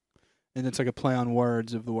 And it's like a play on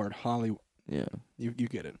words of the word Hollywood. Yeah. You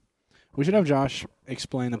get it. We should have Josh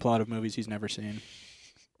explain the plot of movies he's never seen.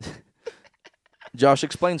 Josh,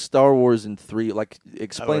 explain Star Wars in three.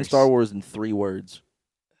 Explain Star Wars in 3 words.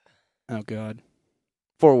 Oh God.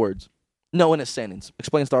 4 words. No, in a sentence.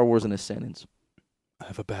 Explain Star Wars in a sentence. I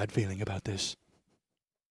have a bad feeling about this.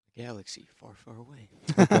 Galaxy far, far away.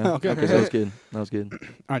 Okay, that was good. That was good. All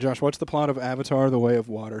right, Josh. What's the plot of Avatar: The Way of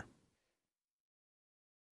Water?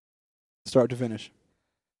 Start to finish.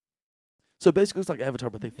 So basically, it's like Avatar,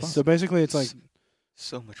 but they fuck. So basically, it's like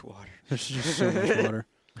So much water. there's just so much water.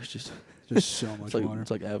 It's just So much it's like, water.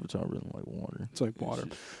 It's like Avatar, but like water. It's like water.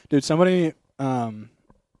 Dude, somebody on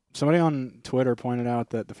Twitter pointed out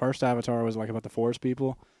that the first Avatar was like about the forest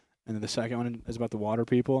people, and then the second one is about the water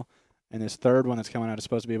people, and this third one that's coming out is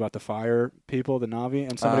supposed to be about the fire people, the Na'vi.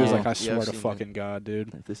 And somebody was Oh. like, "I Yeah, swear I've to seen fucking God,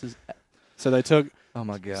 dude." If this is So they took. oh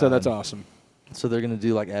my god. So that's awesome. So they're gonna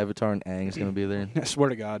do like Avatar, and Aang's gonna be there, I swear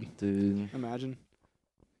to God, dude. imagine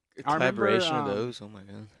A I remember, collaboration of those. Oh my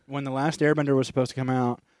god. when the last Airbender was supposed to come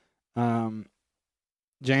out.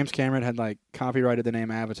 James Cameron had like copyrighted the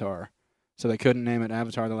name Avatar, so they couldn't name it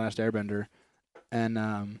Avatar: The Last Airbender, and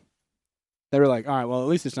they were like, "All right, well, at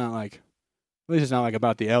least it's not like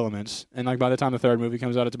about the elements." And like by the time the third movie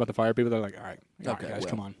comes out, it's about the fire people. They're like, "All right, Okay, guys, well.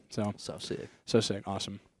 come on." So sick. sick,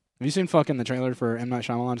 awesome. Have you seen fucking the trailer for M. Night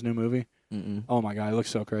Shyamalan's new movie? Mm-mm. Oh my God, it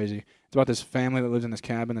looks so crazy. It's about this family that lives in this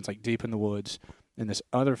cabin that's like deep in the woods, and this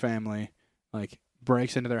other family like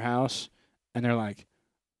breaks into their house, and they're like,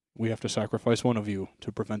 "We have to sacrifice one of you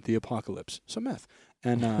to prevent the apocalypse." So meth.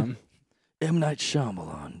 And M. Night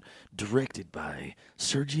Shyamalan, directed by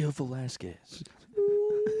Sergio Velasquez.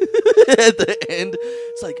 At the end,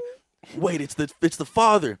 it's like, wait, it's the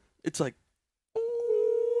father. It's like,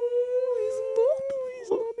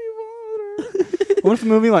 what if the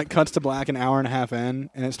movie like cuts to black an hour and a half in,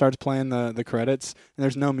 and it starts playing the credits, and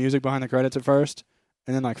there's no music behind the credits at first,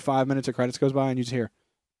 and then like 5 minutes of credits goes by, and you just hear,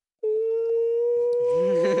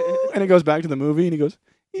 and it goes back to the movie, and he goes,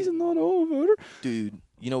 "He's not over." dude,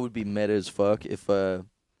 you know, it would be meta as fuck if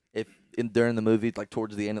during the movie, like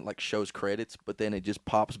towards the end, it like shows credits, but then it just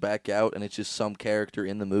pops back out, and it's just some character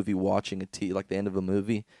in the movie watching like the end of a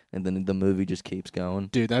movie, and then the movie just keeps going.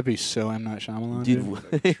 Dude, that'd be so M. Night Shyamalan. Dude.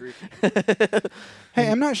 Dude, Hey,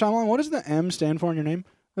 M. Night Shyamalan, what does the M stand for in your name?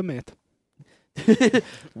 A myth.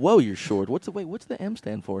 whoa, you're short. What's the M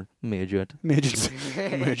stand for? Midget. Midget.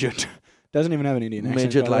 Midget. Doesn't even have an Indian accent.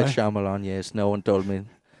 Midget by the like way. Shyamalan. Yes, no one told me.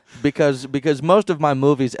 Because most of my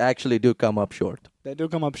movies actually do come up short. They do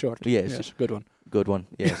come up short. Yes. Good one. Good one.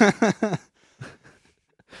 Yes.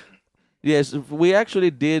 Yes, we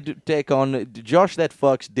actually did take on Josh. That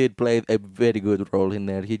Fox did play a very good role in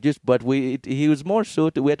there. He was more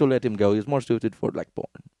suited. We had to let him go. He was more suited for like porn.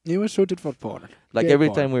 He was suited for porn. Like Gay every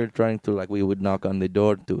porn. time we were trying to we would knock on the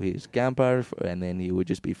door to his camper, and then he would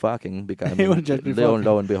just be fucking because He would just be fucking.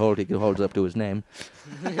 lo and behold, he holds up to his name.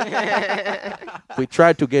 We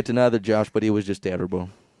tried to get another Josh, but he was just terrible.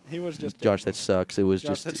 He was just Josh. That sucks. It was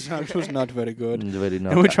Josh, just that was not very good. very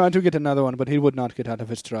not. And we tried to get another one, but he would not get out of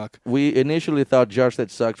his truck. We initially thought Josh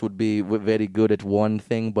That Sucks would be very good at one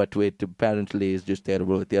thing, but it apparently is just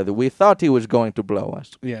terrible at the other. We thought he was going to blow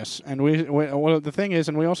us. Yes, and well, the thing is,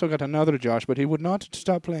 and we also got another Josh, but he would not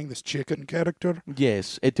stop playing this chicken character.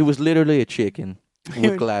 Yes, it was literally a chicken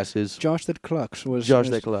with glasses. Josh that Clucks was Josh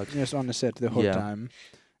That Clucks. Yes, on the set the whole Yeah. time.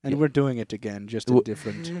 And Yeah. we're doing it again, just in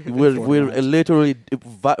different. We're formats. literally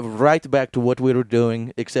right back to what we were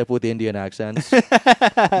doing, except with Indian accents,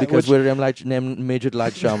 because we're Midget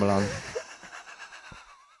Light Shyamalan.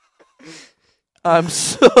 I'm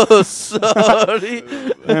so sorry.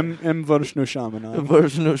 M. Varshnu Shamanan.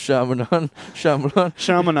 Version of Shyamalan.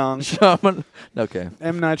 Shamanang. Okay.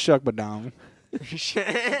 M. Night Shyamalan.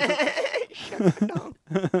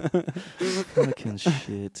 Fucking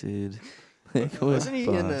shit, dude. Like, what Wasn't he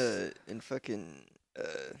boss. in fucking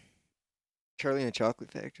Charlie and the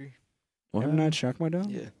Chocolate Factory. What? M. Night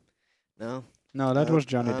Shyamalan? Yeah. No. No, that was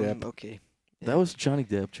Johnny Depp. Okay. That was Johnny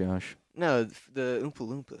Depp, Josh. No, the Oompa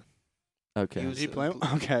Loompa. Okay. He was Did he play?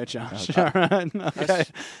 Oompa- Okay, Josh. Okay. All right. Okay.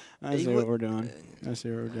 I He see wa- what we're doing. I see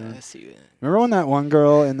what we're doing. I see that. Remember when that one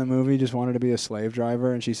girl in the movie just wanted to be a slave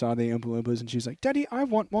driver and she saw the Oompa Loompas and she's like, "Daddy, I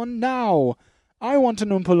want one now. I want an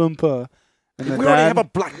Oompa Loompa." And the We already dad, have a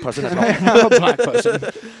black person at I home. have a black person.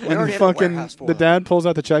 We And already have a fucking warehouse for the them. dad pulls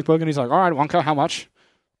out the checkbook and he's like, "All right, Wonka, how much?"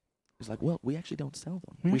 He's like, well, we actually don't sell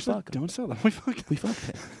them. We We actually fuck them. don't sell them. We fuck. We fuck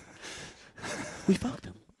them. We fuck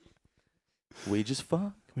them. We just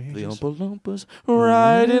fuck the Oompa Loompas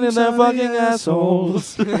right in their fucking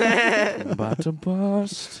assholes. About to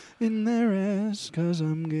bust. in their ass 'cause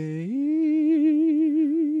I'm gay.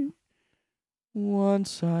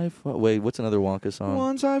 Once I fuck. Wait, what's another Wonka song?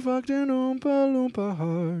 Once I fucked an Oompa Loompa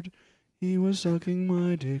hard. He was sucking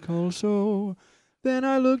my dick also. Then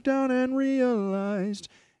I looked down and realized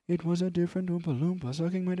it was a different Oompa Loompa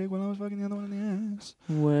sucking my dick while I was fucking the other one in the ass.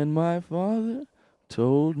 When my father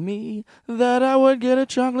told me that I would get a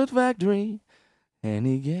chocolate factory, and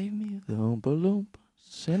he gave me the Oompa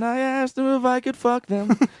Loompas, and I asked him if I could fuck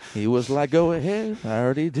them. He was like, go ahead, I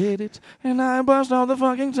already did it, and I bust all the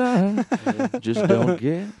fucking time. Just don't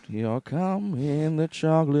get your cum in the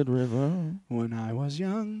chocolate river. When I was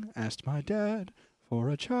young, asked my dad for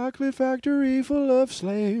a chocolate factory full of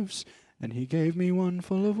slaves. And he gave me one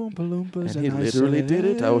full of Oompa Loompas. And he I literally did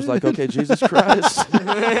it. I was like, said- okay, Jesus Christ.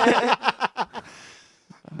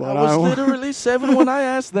 But I was I wa- literally 7 when I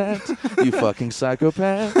asked that. You fucking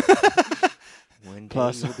psychopath. One day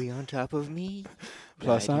Plus- you'll be on top of me.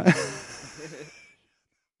 Plus Daddy. I...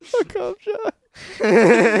 Fuck up, John.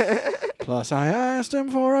 Plus I asked him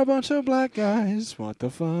for a bunch of black guys. What the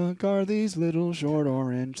fuck are these little short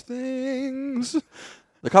orange things?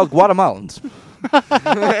 They're called Guatemalans.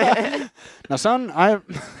 Now, son,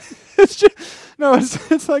 it's just, no,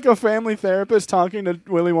 it's like a family therapist talking to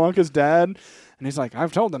Willy Wonka's dad, and he's like,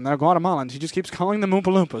 "I've told them they're Guatemalans." He just keeps calling them Oompa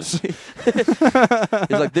Loompas.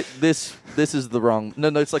 He's like, this is the wrong. No,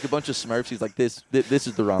 it's like a bunch of Smurfs. He's like, this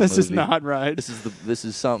is the wrong. This is movie. not right. This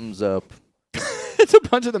is something's up. It's a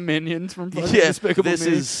bunch of the minions from fucking Yeah, Despicable this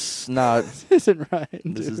Me. is not. This isn't right.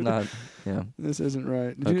 This is dude. not. Yeah. This isn't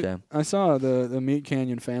right. Did you- Okay. I saw the Meat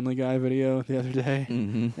Canyon Family Guy video the other day,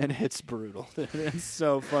 Mm-hmm. and it's brutal. It's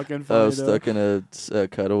so fucking Oh, funny. though. stuck in a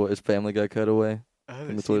cutaway. It's Family Guy cutaway. I I haven't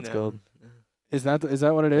think that's seen what it's that called. one. Is that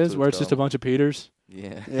what it That's is? what Where it's it's just a called. bunch of Peters?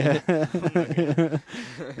 Yeah. Yeah. God.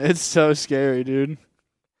 It's so scary, dude.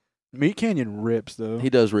 Meat Canyon rips though. He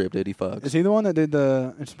does rip, dude. He fucks. Is he the one that did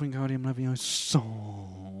the It's Wingardium Leviosa?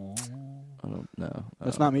 I don't know.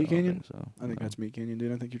 That's not Meat Canyon? Think so. I think No. that's Meat Canyon,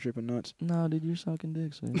 dude. I think you're tripping nuts. No, dude, you're sucking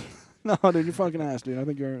dicks, dude. No, dude, you're fucking ass, dude. I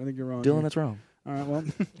think you're wrong. Dylan, here. that's wrong. All right, well,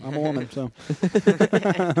 I'm a woman, so.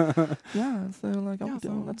 Yeah, it's like, Yeah, oh, so-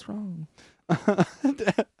 Dylan, that's wrong.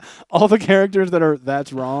 All the characters that are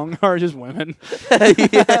that's wrong are just women.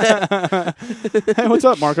 Yeah. Hey, what's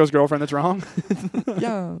up, Marco's girlfriend? That's wrong.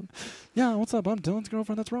 Yeah. Yeah, what's up? I'm Dylan's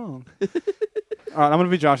girlfriend. That's wrong. All right, I'm gonna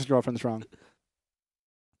be Josh's girlfriend. That's wrong.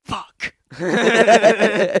 Fuck.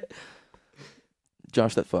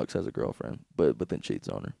 Josh that fucks has a girlfriend, but then cheats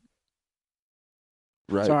on her.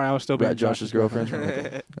 Right. Sorry, I was still being Right, Josh's girlfriend.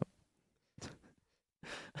 girlfriend.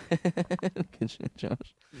 Good shit,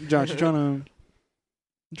 Josh. Josh, you trying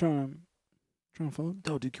to fuck?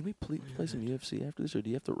 Oh, dude, can we please play some UFC after this, or do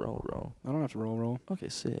you have to roll? I don't have to roll. Okay,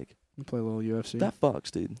 sick. We play a little UFC. That fucks,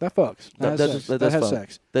 dude. That fucks. That- That, that- has sex. that That does has fuck.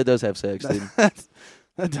 sex. That does have sex, dude.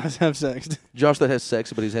 That does have sex. Josh that has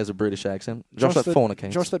sex, but he has a British accent. Josh that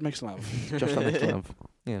fornicates. Josh that makes love. Josh that makes love.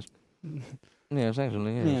 Yes. Yes,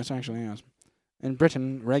 actually, yes. Yes, actually, yes. In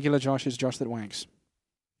Britain, regular Josh is Josh that wanks.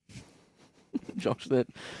 Josh that,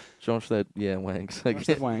 yeah, wanks. I Josh guess.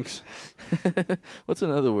 that wanks. What's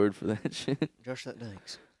another word for that shit? Josh that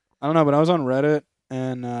thanks. I don't know, but I was on Reddit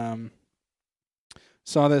and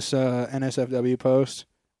saw this NSFW post,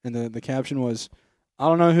 and the caption was, "I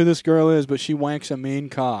don't know who this girl is, but she wanks a mean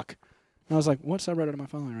cock." And I was like, "What subreddit am I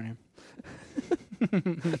following right here?"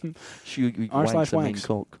 She R wanks slash a mean wanks.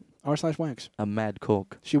 cock. r/wanks. A mad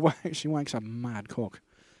cock. She wanks a mad cock.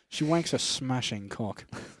 She wanks a smashing cock.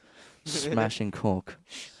 Smashing cock.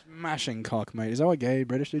 Smashing cock, mate. Is that what gay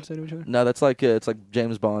British dudes say to each other? No, that's like it's like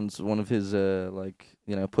James Bond's one of his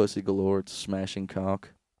pussy galore. It's smashing cock.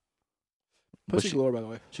 But Pussy galore, by the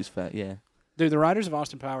way. She's fat, yeah. Dude, the writers of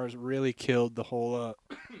Austin Powers really killed the whole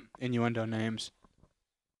innuendo names.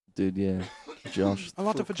 Dude, yeah. Josh. A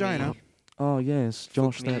lot of vagina. Oh, yes,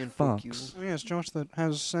 Josh me that and fuck you. fucks. Oh, yes, Josh that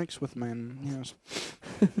has sex with men. Yes.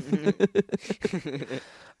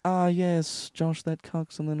 Ah, yes, Josh that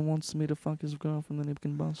cucks and then wants me to fuck his girlfriend, then he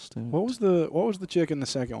can bust it. What was the chick in the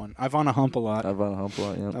second one? Ivana Hump a lot. Ivana Hump a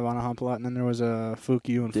lot, yeah. Ivana Hump a lot, and then there was Fuck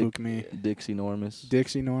You and Fuck Me. Dixie Normus.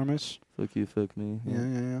 Dixie Normus. Fuck you, fuck me.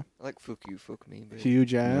 Yeah. I like fuck you, fuck me. But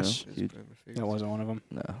Huge ass. those are Huge. probably my That favorites. wasn't one of them.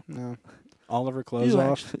 No. No. All of her clothes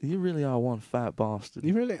off. You really are one fat bastard.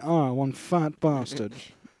 You really are one fat bastard.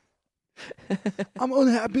 I'm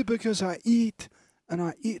unhappy because I eat, and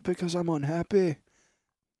I eat because I'm unhappy.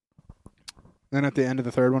 Then at the end of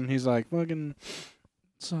the third one, he's like, fucking,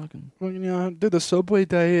 do the Subway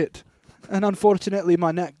diet. And unfortunately,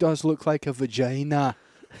 my neck does look like a vagina.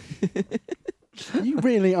 You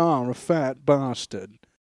really are a fat bastard.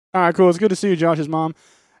 All right, cool. It's good to see you, Josh's mom.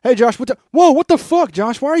 Hey, Josh, what the fuck,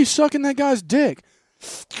 Josh? Why are you sucking that guy's dick?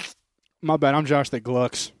 My bad. I'm Josh that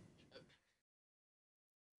glucks.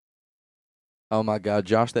 Oh my God,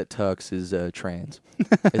 Josh that tucks is trans.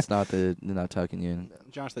 It's not they're not tucking you in.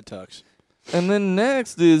 Josh that tucks. And then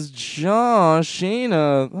next is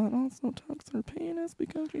Joshina that also tucks her penis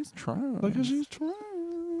because she's trans. Because he's trans.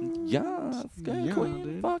 Yes, gay Yeah, queen,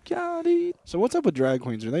 dude. fuck yeah, dude. So what's up with drag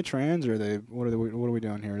queens? Are they trans or are they? What are we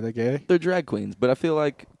doing here? Are they gay? They're drag queens, but I feel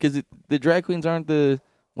like because the drag queens aren't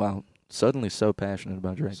suddenly so passionate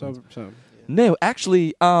about drag queens. So No,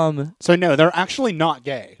 actually, no, they're actually not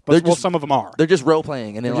gay. But They're just- some of them are. they're just role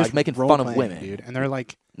playing and they're They're like just making fun of role-playing, women, dude. And they're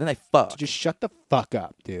like, Then they fuck. just shut the fuck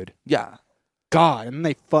up, dude. Yeah. God, and then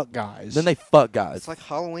they fuck guys. Then they fuck guys. It's like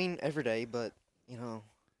Halloween every day, but you know.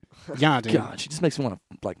 yeah, dude. God, she just makes me want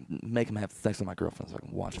to like make him have sex with my girlfriend so I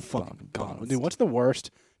can watch him Fucking fucking God, bust. dude. What's the worst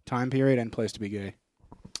time period and place to be gay?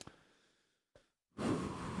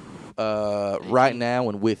 Right now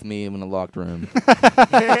and with me in a locked room.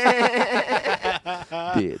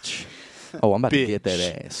 Bitch. Oh, I'm about to get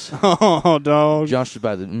that ass. Oh, dog. Josh is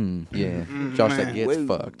about to, yeah. Josh that man. gets Whoa.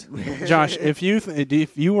 fucked. Josh, if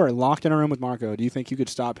you were locked in a room with Marco, do you think you could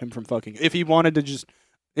stop him from fucking? If he wanted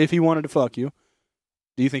to fuck you,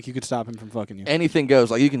 do you think you could stop him from fucking you? Anything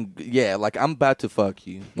goes. Like you can, like I'm about to fuck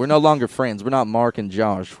you. We're no longer friends. We're not Mark and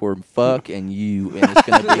Josh. We're fuck and you, and it's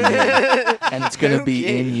gonna be me. And it's gonna be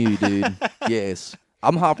in you, dude. Yes,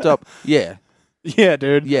 I'm hopped up. Yeah, Yeah,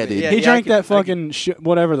 dude. yeah, dude. Yeah, He drank I that fucking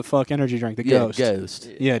whatever the fuck energy drink, the Ghost. Ghost.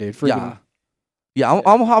 Yeah, dude. Yeah, Freaking. yeah.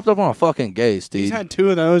 I'm hopped up on a fucking ghost, dude. He's had 2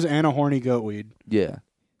 of those and a horny goat weed Yeah,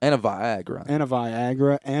 and a Viagra, and a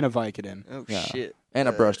Viagra and a Vicodin. Oh Yeah. shit. and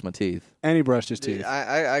I brushed my teeth, And he brushed his Dude, teeth.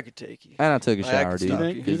 I could take you. and I took a I shower, could dude. Do you stop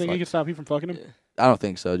think, you. do you think he Like, could stop you from fucking him? Yeah. I don't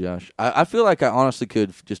think so, Josh. I feel like I honestly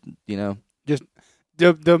could just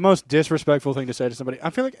The most disrespectful thing to say to somebody. I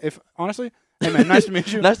feel like if honestly, hey man, nice to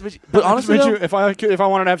meet you. nice to meet you. But Nice to honestly, meet though, you. If I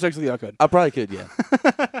wanted to have sex with you, I could. I probably could,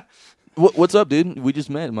 yeah. What's up, dude? We just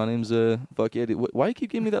met. My name's fuck yeah, dude. Why you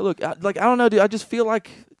keep giving me that look? I don't know, dude. I just feel like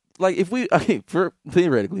if we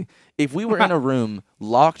theoretically, if we were in a room,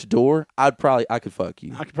 locked door, I could fuck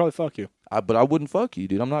you. I could probably fuck you. But I wouldn't fuck you,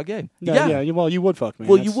 dude. I'm not gay. No, yeah. well, you would fuck me.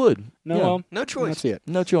 Well, That's- you would. No, Yeah. well, No choice. let's see it.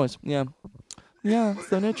 No choice. Yeah. Yeah.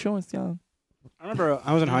 So no choice. Yeah. I remember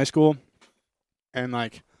I was in high school, and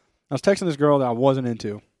like I was texting this girl that I wasn't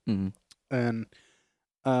into, Mm-hmm.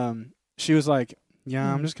 and she was like,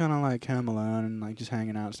 "Yeah, I'm just kind of like home alone and like just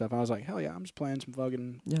hanging out and stuff." I was like, "Hell yeah, I'm just playing some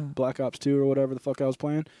fucking Yeah. Black Ops 2 or whatever the fuck I was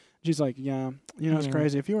playing." She's like, "Yeah, it's Yeah.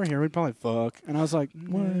 crazy. If you were here, we'd probably fuck." And I was like,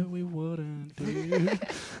 "No, we wouldn't, dude."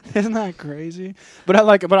 Isn't that crazy? But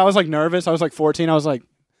I was like nervous. I was like 14. I was like,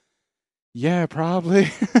 "Yeah, probably."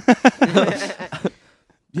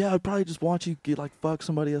 Yeah, I'd probably just watch you get like fuck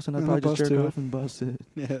somebody else, and I'd And probably I'll just bust jerk to it. off and bust it.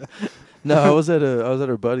 Yeah. No, I was at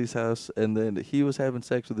her buddy's house, and then he was having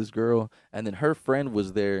sex with this girl, and then her friend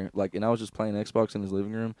was there, like, and I was just playing Xbox in his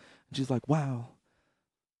living room, and she's like, "Wow,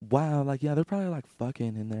 like, yeah, they're probably like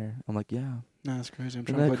fucking in there." I'm like, "Yeah, No, that's crazy. I'm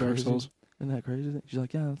Isn't trying to that play Dark crazy? Souls. isn't that crazy?" She's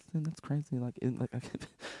like, "Yeah, that's crazy. Like,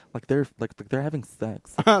 like they're having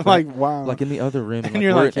sex, Like, wow. like in the other room, and like,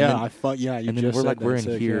 you're we're- like, yeah, and then, I fuck, yeah, you and then just we're said like, that. we're in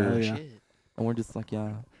Sick, here. Yeah, yeah. Shit. and we're just like, yeah."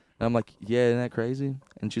 And I'm like, "Yeah, isn't that crazy?"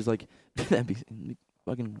 And she's like, it'd be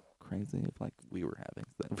fucking crazy if like we were having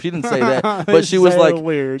sex. She didn't say that, but she was So like,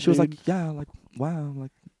 weird. she was dude. like, "Yeah, like wow,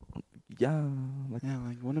 like yeah, like yeah,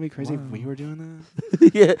 like, wouldn't it be crazy if we wow. were doing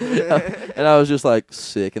that? yeah." And I was just like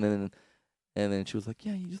sick, and then she was like,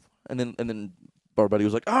 "Yeah, you just," and then our buddy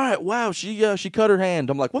was like, "All right, wow, she cut her hand."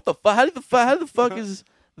 I'm like, "What the fuck? How the fuck is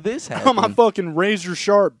this Oh, happening?" my fucking razor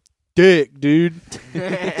sharp dick, dude.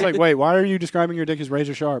 It's like, wait, why are you describing your dick as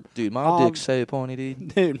razor sharp? Dude, my dick's so pointy,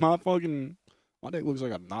 dude. Dude, my dick looks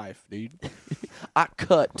like a knife, dude. I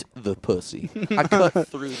cut the pussy. I cut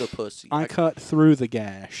through the pussy. I cut through the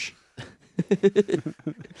gash.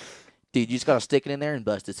 Dude, you just gotta stick it in there and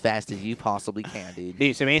bust as fast as you possibly can, dude.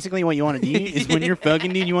 Dude, so basically what you want to do is when you're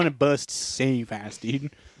fucking, dude, you want to bust so fast,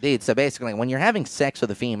 dude. Dude, so basically, when you're having sex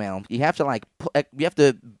with a female, you have to you have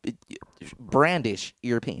to brandish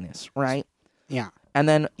your penis, right? Yeah. And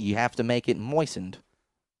then you have to make it moistened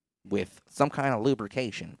with some kind of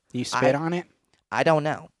lubrication. You spit on it? I don't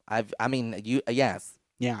know. Yes.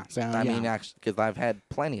 Yeah. So, I mean, actually, because I've had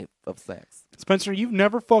plenty of sex. Spencer, you've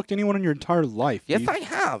never fucked anyone in your entire life. Yes, dude. I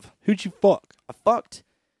have. Who'd you fuck? I fucked.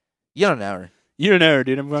 You don't know her. You don't know her,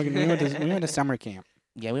 dude. We went to summer camp.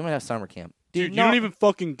 Yeah, we went to summer camp. Dude, you don't even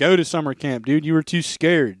fucking go to summer camp, dude. You were too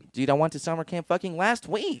scared. Dude, I went to summer camp fucking last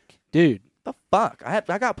week. Dude. The fuck? I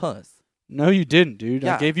got puss. No, you didn't, dude.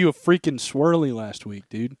 Yeah. I gave you a freaking swirly last week,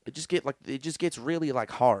 dude. It just gets really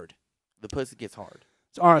hard. The pussy gets hard.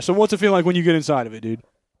 All right, so what's it feel like when you get inside of it, dude?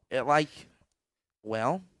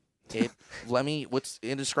 What's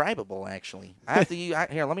indescribable, actually. I have to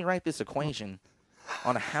here, let me write this equation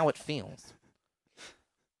on how it feels.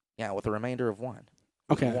 Yeah, with a remainder of one.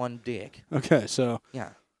 Okay. One dick. Okay, so. Yeah.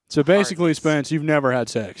 So basically, Hardness. Spence, you've never had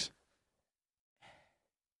sex.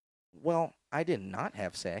 Well, I did not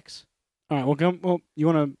have sex. All right, well, you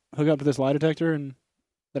want to hook up to this lie detector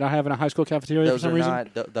that I have in a high school cafeteria Those for some are reason?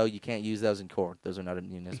 not, though you can't use those in court. Those are not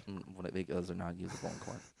those are not usable in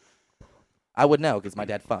court. I would know because my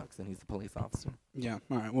dad fucks and he's a police officer. Yeah,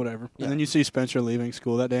 all right, whatever. Yeah. And then you see Spencer leaving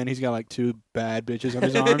school that day, and he's got like 2 bad bitches on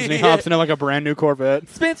his arms, and he hops into like a brand new Corvette.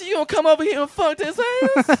 Spencer, you gonna come over here and fuck this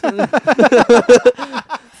ass?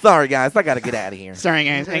 Sorry, guys, I gotta get out of here. Sorry,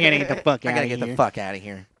 guys, I gotta get the fuck I out gotta of get here. the fuck out of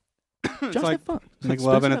here. It's Just like, that fuck. like Spencer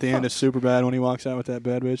Lovin' at that the end fuck. is super bad when he walks out with that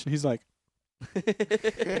bad bitch, and he's like,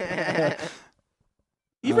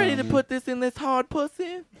 You ready to man. put this in this hard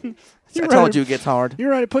pussy? I ready told to- you it gets hard. "You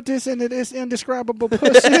ready to put this into this indescribable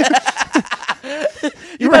pussy?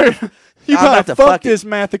 You better. You I'm about about to to fuck fuck it." this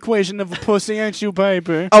math equation of a pussy, ain't you,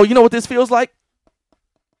 baby?" Oh, you know what this feels like?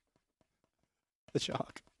 The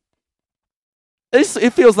shock.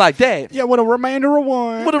 It feels like that. Yeah, with a remainder of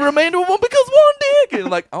one. With a remainder of one because one dick. And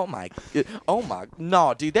like, oh my,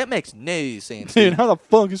 no, dude, that makes no sense. Dude, how the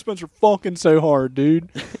fuck is Spencer fucking so hard, dude?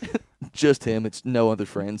 Just him. It's no other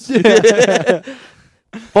friends. Yeah.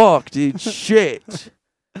 Fuck, dude. Shit.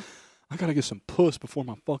 I gotta get some puss before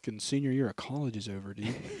my fucking senior year of college is over,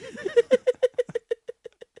 dude.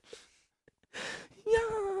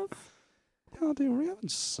 Yeah. Oh, dude, were we having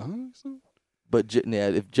sex? But yeah,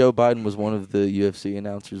 if Joe Biden was one of the UFC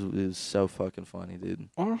announcers, it was so fucking funny, dude.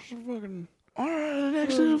 Fucking. All right,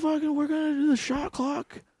 next is fucking, we're gonna do the shot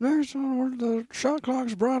clock. Next one, the shot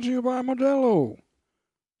clock's brought to you by Modelo.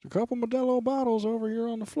 A couple Modelo bottles over here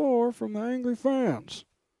on the floor from the angry fans.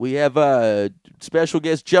 We have special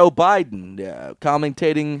guest Joe Biden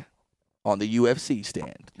commentating on the UFC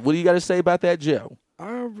stand. What do you got to say about that, Joe?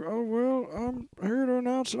 I'm here to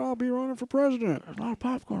announce that I'll be running for president. There's a lot of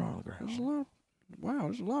popcorn on the ground. There's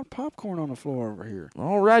a lot of popcorn on the floor over here.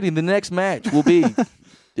 Alrighty, the next match will be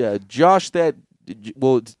Josh, the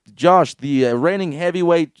reigning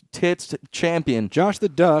heavyweight tits champion. Josh the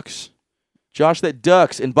Ducks Josh that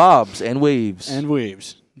ducks and bobs and weaves. and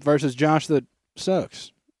weaves versus Josh that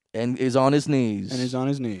sucks And is on his knees. and is on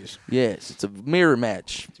his knees. Yes, it's a mirror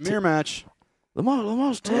match. It's a mirror match. The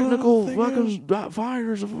most technical thing fucking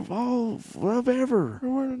fighters of all of ever.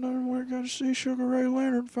 We're going to see Sugar Ray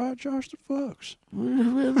Leonard fight Josh the Fucks.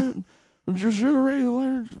 Sugar Ray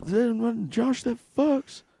Leonard, then Josh that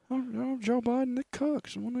fucks. Joe Biden the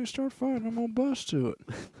Cucks. And when they start fighting, I'm going to bust to it.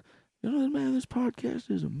 You know, man, this podcast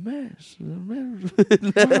is a mess.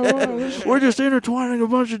 This- We're just intertwining a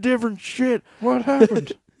bunch of different shit. What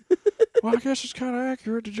happened? Well, I guess it's kind of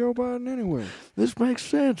accurate to Joe Biden anyway. This makes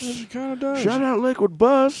sense. It kind of does. Shout out Liquid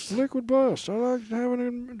Bust. Liquid Bust. I like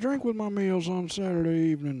having a drink with my meals on Saturday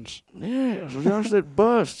evenings. Yeah, so Josh that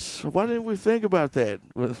busts. Why didn't we think about that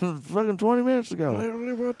fucking 20 minutes ago?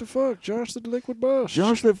 What the fuck? Josh the Liquid Bust.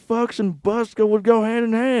 Josh that fucks and bust would go hand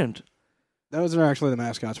in hand. Those are actually the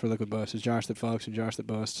mascots for Liquid Bust. Is Josh that fucks and Josh that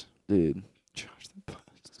busts. Dude, Josh that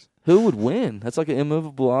busts. who would win? That's like an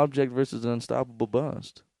immovable object versus an unstoppable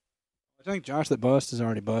bust. I think Josh that busts is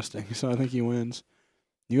already busting, so I think he wins.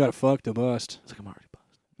 You got to fuck to bust. It's like I'm already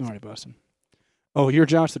busted. I'm already busting. Oh, you're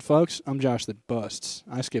Josh that fucks? I'm Josh that busts.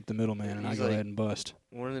 I skip the middleman and I He's go like- ahead and bust.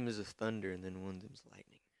 One of them is a thunder, and then one of them's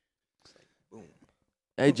lightning. It's like boom.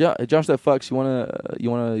 Hey, Josh that fucks. You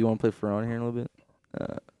wanna play for on here in a little bit?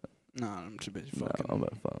 No, I'm too busy No, fucking. I'm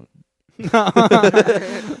about to fuck.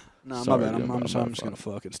 No, my Sorry, bad. dude, I'm just fuck. gonna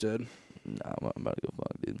fuck instead. Nah, I'm about to go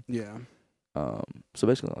fuck, dude. Yeah. So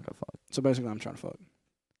basically, like I fuck. So basically, I'm trying to fuck.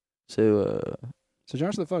 So So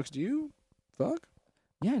Josh that fucks, do you fuck?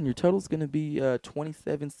 Yeah, and your total's gonna be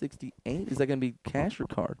 $27.68. Is that gonna be cash or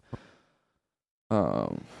card?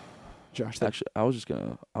 Josh, that, Actually, I was just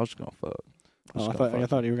gonna fuck. I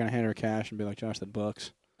thought you were gonna hand her cash and be like, Josh, that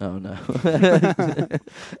bucks. Oh no.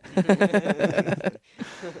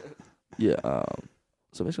 Yeah.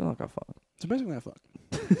 So basically, like I fuck. So basically, I fuck.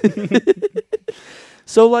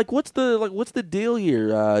 So what's the deal here?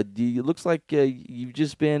 It looks like you've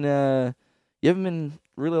just been you haven't been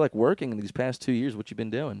really like working in these past 2 years. What you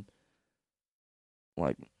been doing?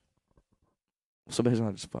 Like, so basically,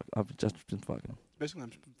 I just fuck. I've just been fucking. Basically, I'm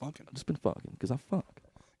just fucking. I've just been fucking because I fuck.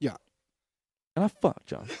 Yeah. And I fuck,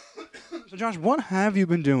 Josh. So, Josh, what have you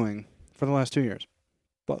been doing for the last 2 years?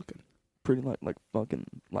 Fucking. Pretty like fucking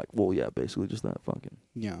well, yeah, basically just that fucking.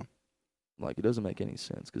 Yeah. Like, it doesn't make any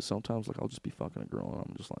sense because sometimes like I'll just be fucking a girl and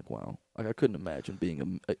I'm just like, wow, like I couldn't imagine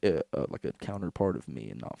being like a counterpart of me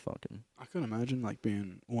and not fucking. I couldn't imagine like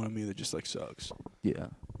being one of me that just like sucks. Yeah.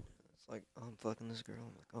 It's like, oh, I'm fucking this girl.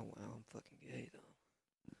 I'm like, oh wow, I'm fucking gay though.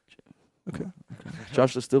 Okay.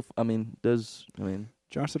 Josh is still.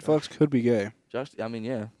 Josh that fucks could be gay. Josh. I mean,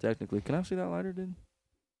 yeah, technically. Can I see that lighter, dude?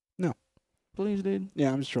 No. Please, dude.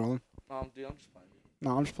 Yeah, I'm just trolling. Dude, I'm just playing.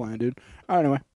 No, I'm just playing, dude. All right, anyway.